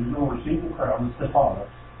athlete and you're going to receive the crown, the Stephanos,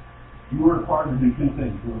 you are required to do two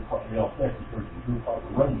things. You're required to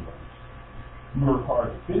run the race. You are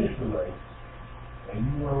required to finish the race, and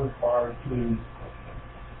you are required to win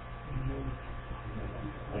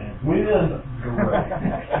the race.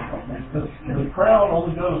 The crown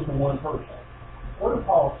only goes to one person. What did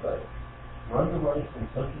Paul say? Run the race in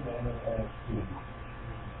such a manner as to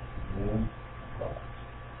win.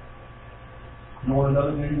 You want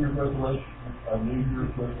another New Year's resolution? A New Year's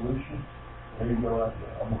resolution? There you go right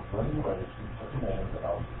there. I'm going to run the race in such a manner that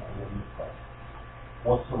I'll win the crown.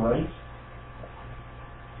 What's the race?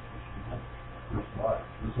 This life.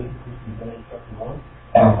 Specifically in James chapter 1,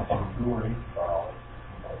 enduring trials.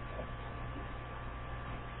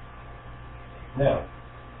 Now,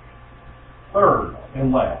 third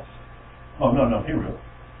and last. Oh, no, here we go.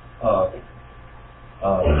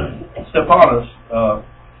 Stephanos,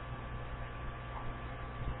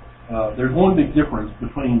 there's one big difference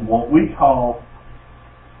between what we call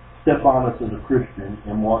Stephanos as a Christian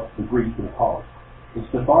and what the Greeks would call it. The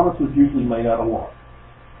Stephanos was usually made out of what?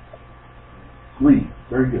 Leaves.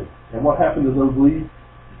 Very good. And what happened to those leaves?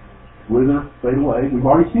 Wither, fade away. We've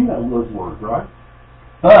already seen those words, right?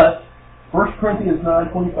 But 1 Corinthians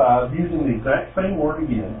 9:25, using the exact same word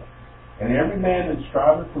again, and every man that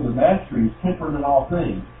striveth for the mastery is tempered in all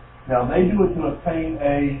things. Now they do it to obtain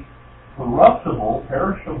a corruptible,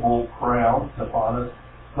 perishable crown, Stephanos,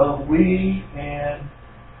 but we an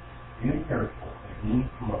imperishable, and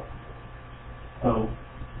incorruptible. So,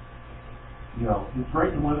 it's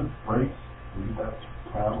great to win a race. We have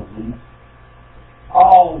crown of leaves.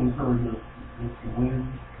 Paul encourages us to win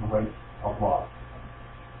the race of life.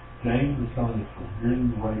 James is telling us to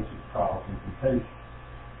win the race of trials and temptation.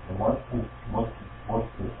 And what's the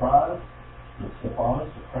prize? The Stephanos,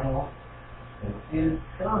 the crown, an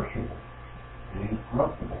imperishable, an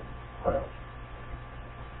incorruptible crown.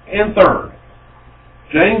 And third,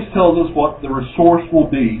 James tells us what the resource will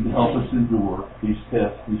be to help us endure these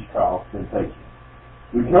tests, these trials, temptations.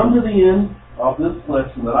 We come to the end of this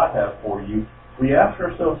lesson that I have for you. We ask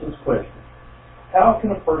ourselves this question: how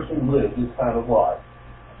can a person live this kind of life?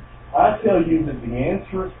 I tell you that the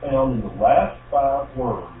answer is found in the last 5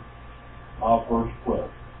 words of verse 12.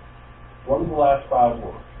 What are the last 5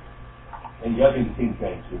 words? And you got to be the King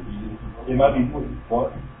James here. It might be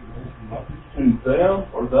what? To them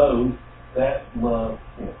or those that love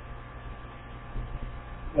Him.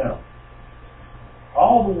 Now,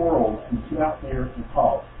 all the world can sit out there and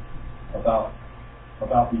talk about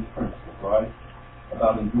these principles, right?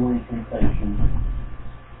 About enduring temptation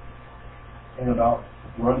and about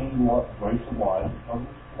running the race of life.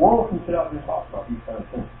 The world can sit out there and talk about these kind of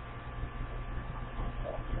things.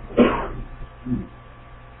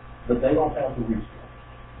 But they don't have the resource.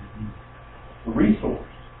 The resource,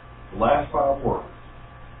 the last 5 words,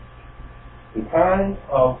 the kind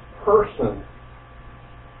of person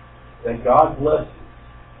that God blesses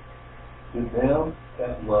to them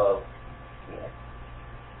that love Him.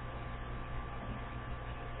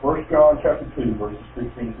 1 John chapter 2, verses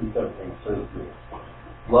 15 through 17 says this: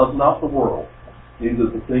 love not the world, neither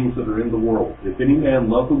the things that are in the world. If any man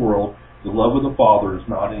love the world, the love of the Father is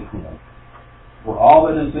not in him. For all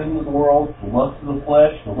that is in the world, the lust of the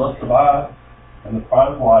flesh, the lust of eyes, and the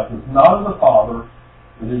pride of life, is not of the Father,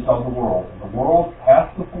 but is of the world. And the world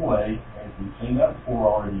passeth away, as we've seen that before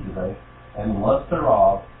already today, and the lust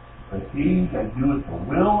thereof, but he that doeth the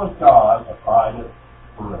will of God abideth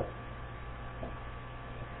forever.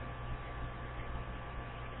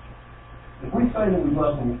 If we say that we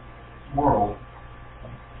love the world,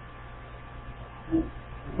 if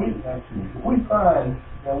we find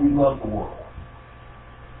that we love the world,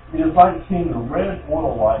 it is like seeing the red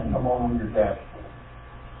oil light come on your dashboard.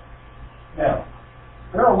 Now,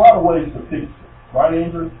 there are a lot of ways to fix it, right,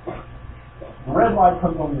 Andrew? The red light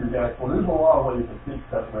comes on your dashboard. There's a lot of ways to fix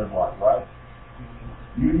that red light, right?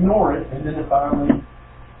 You ignore it, and then it finally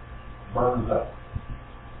burns up.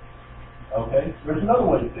 Okay? There's another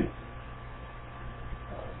way to fix it.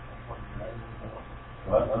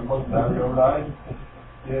 Unplug the battery overnight.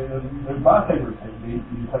 There's my favorite technique.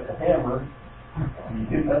 You take a hammer, and you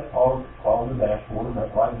hit that part of the dashboard, and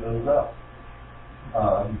that light goes up.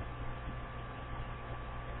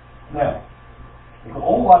 Now, if the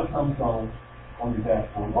old light comes on your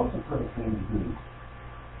dashboard, what's the first thing to do?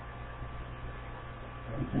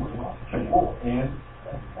 Change oil. And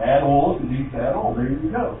add oil if you need to add oil. There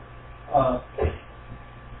you go.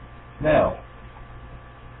 Now,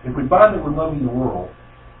 if we find that we're loving the world,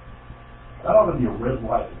 that ought to be a red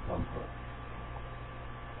light at some point.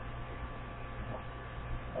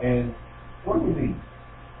 And what do we need?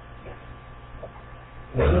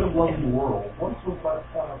 Instead of loving the world, what's the last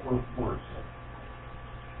 5 words?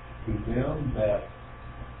 To them that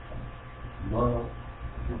love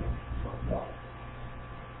God.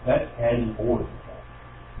 That's adding oil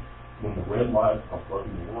when the red light of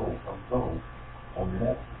loving the world comes on your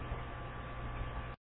dashboard.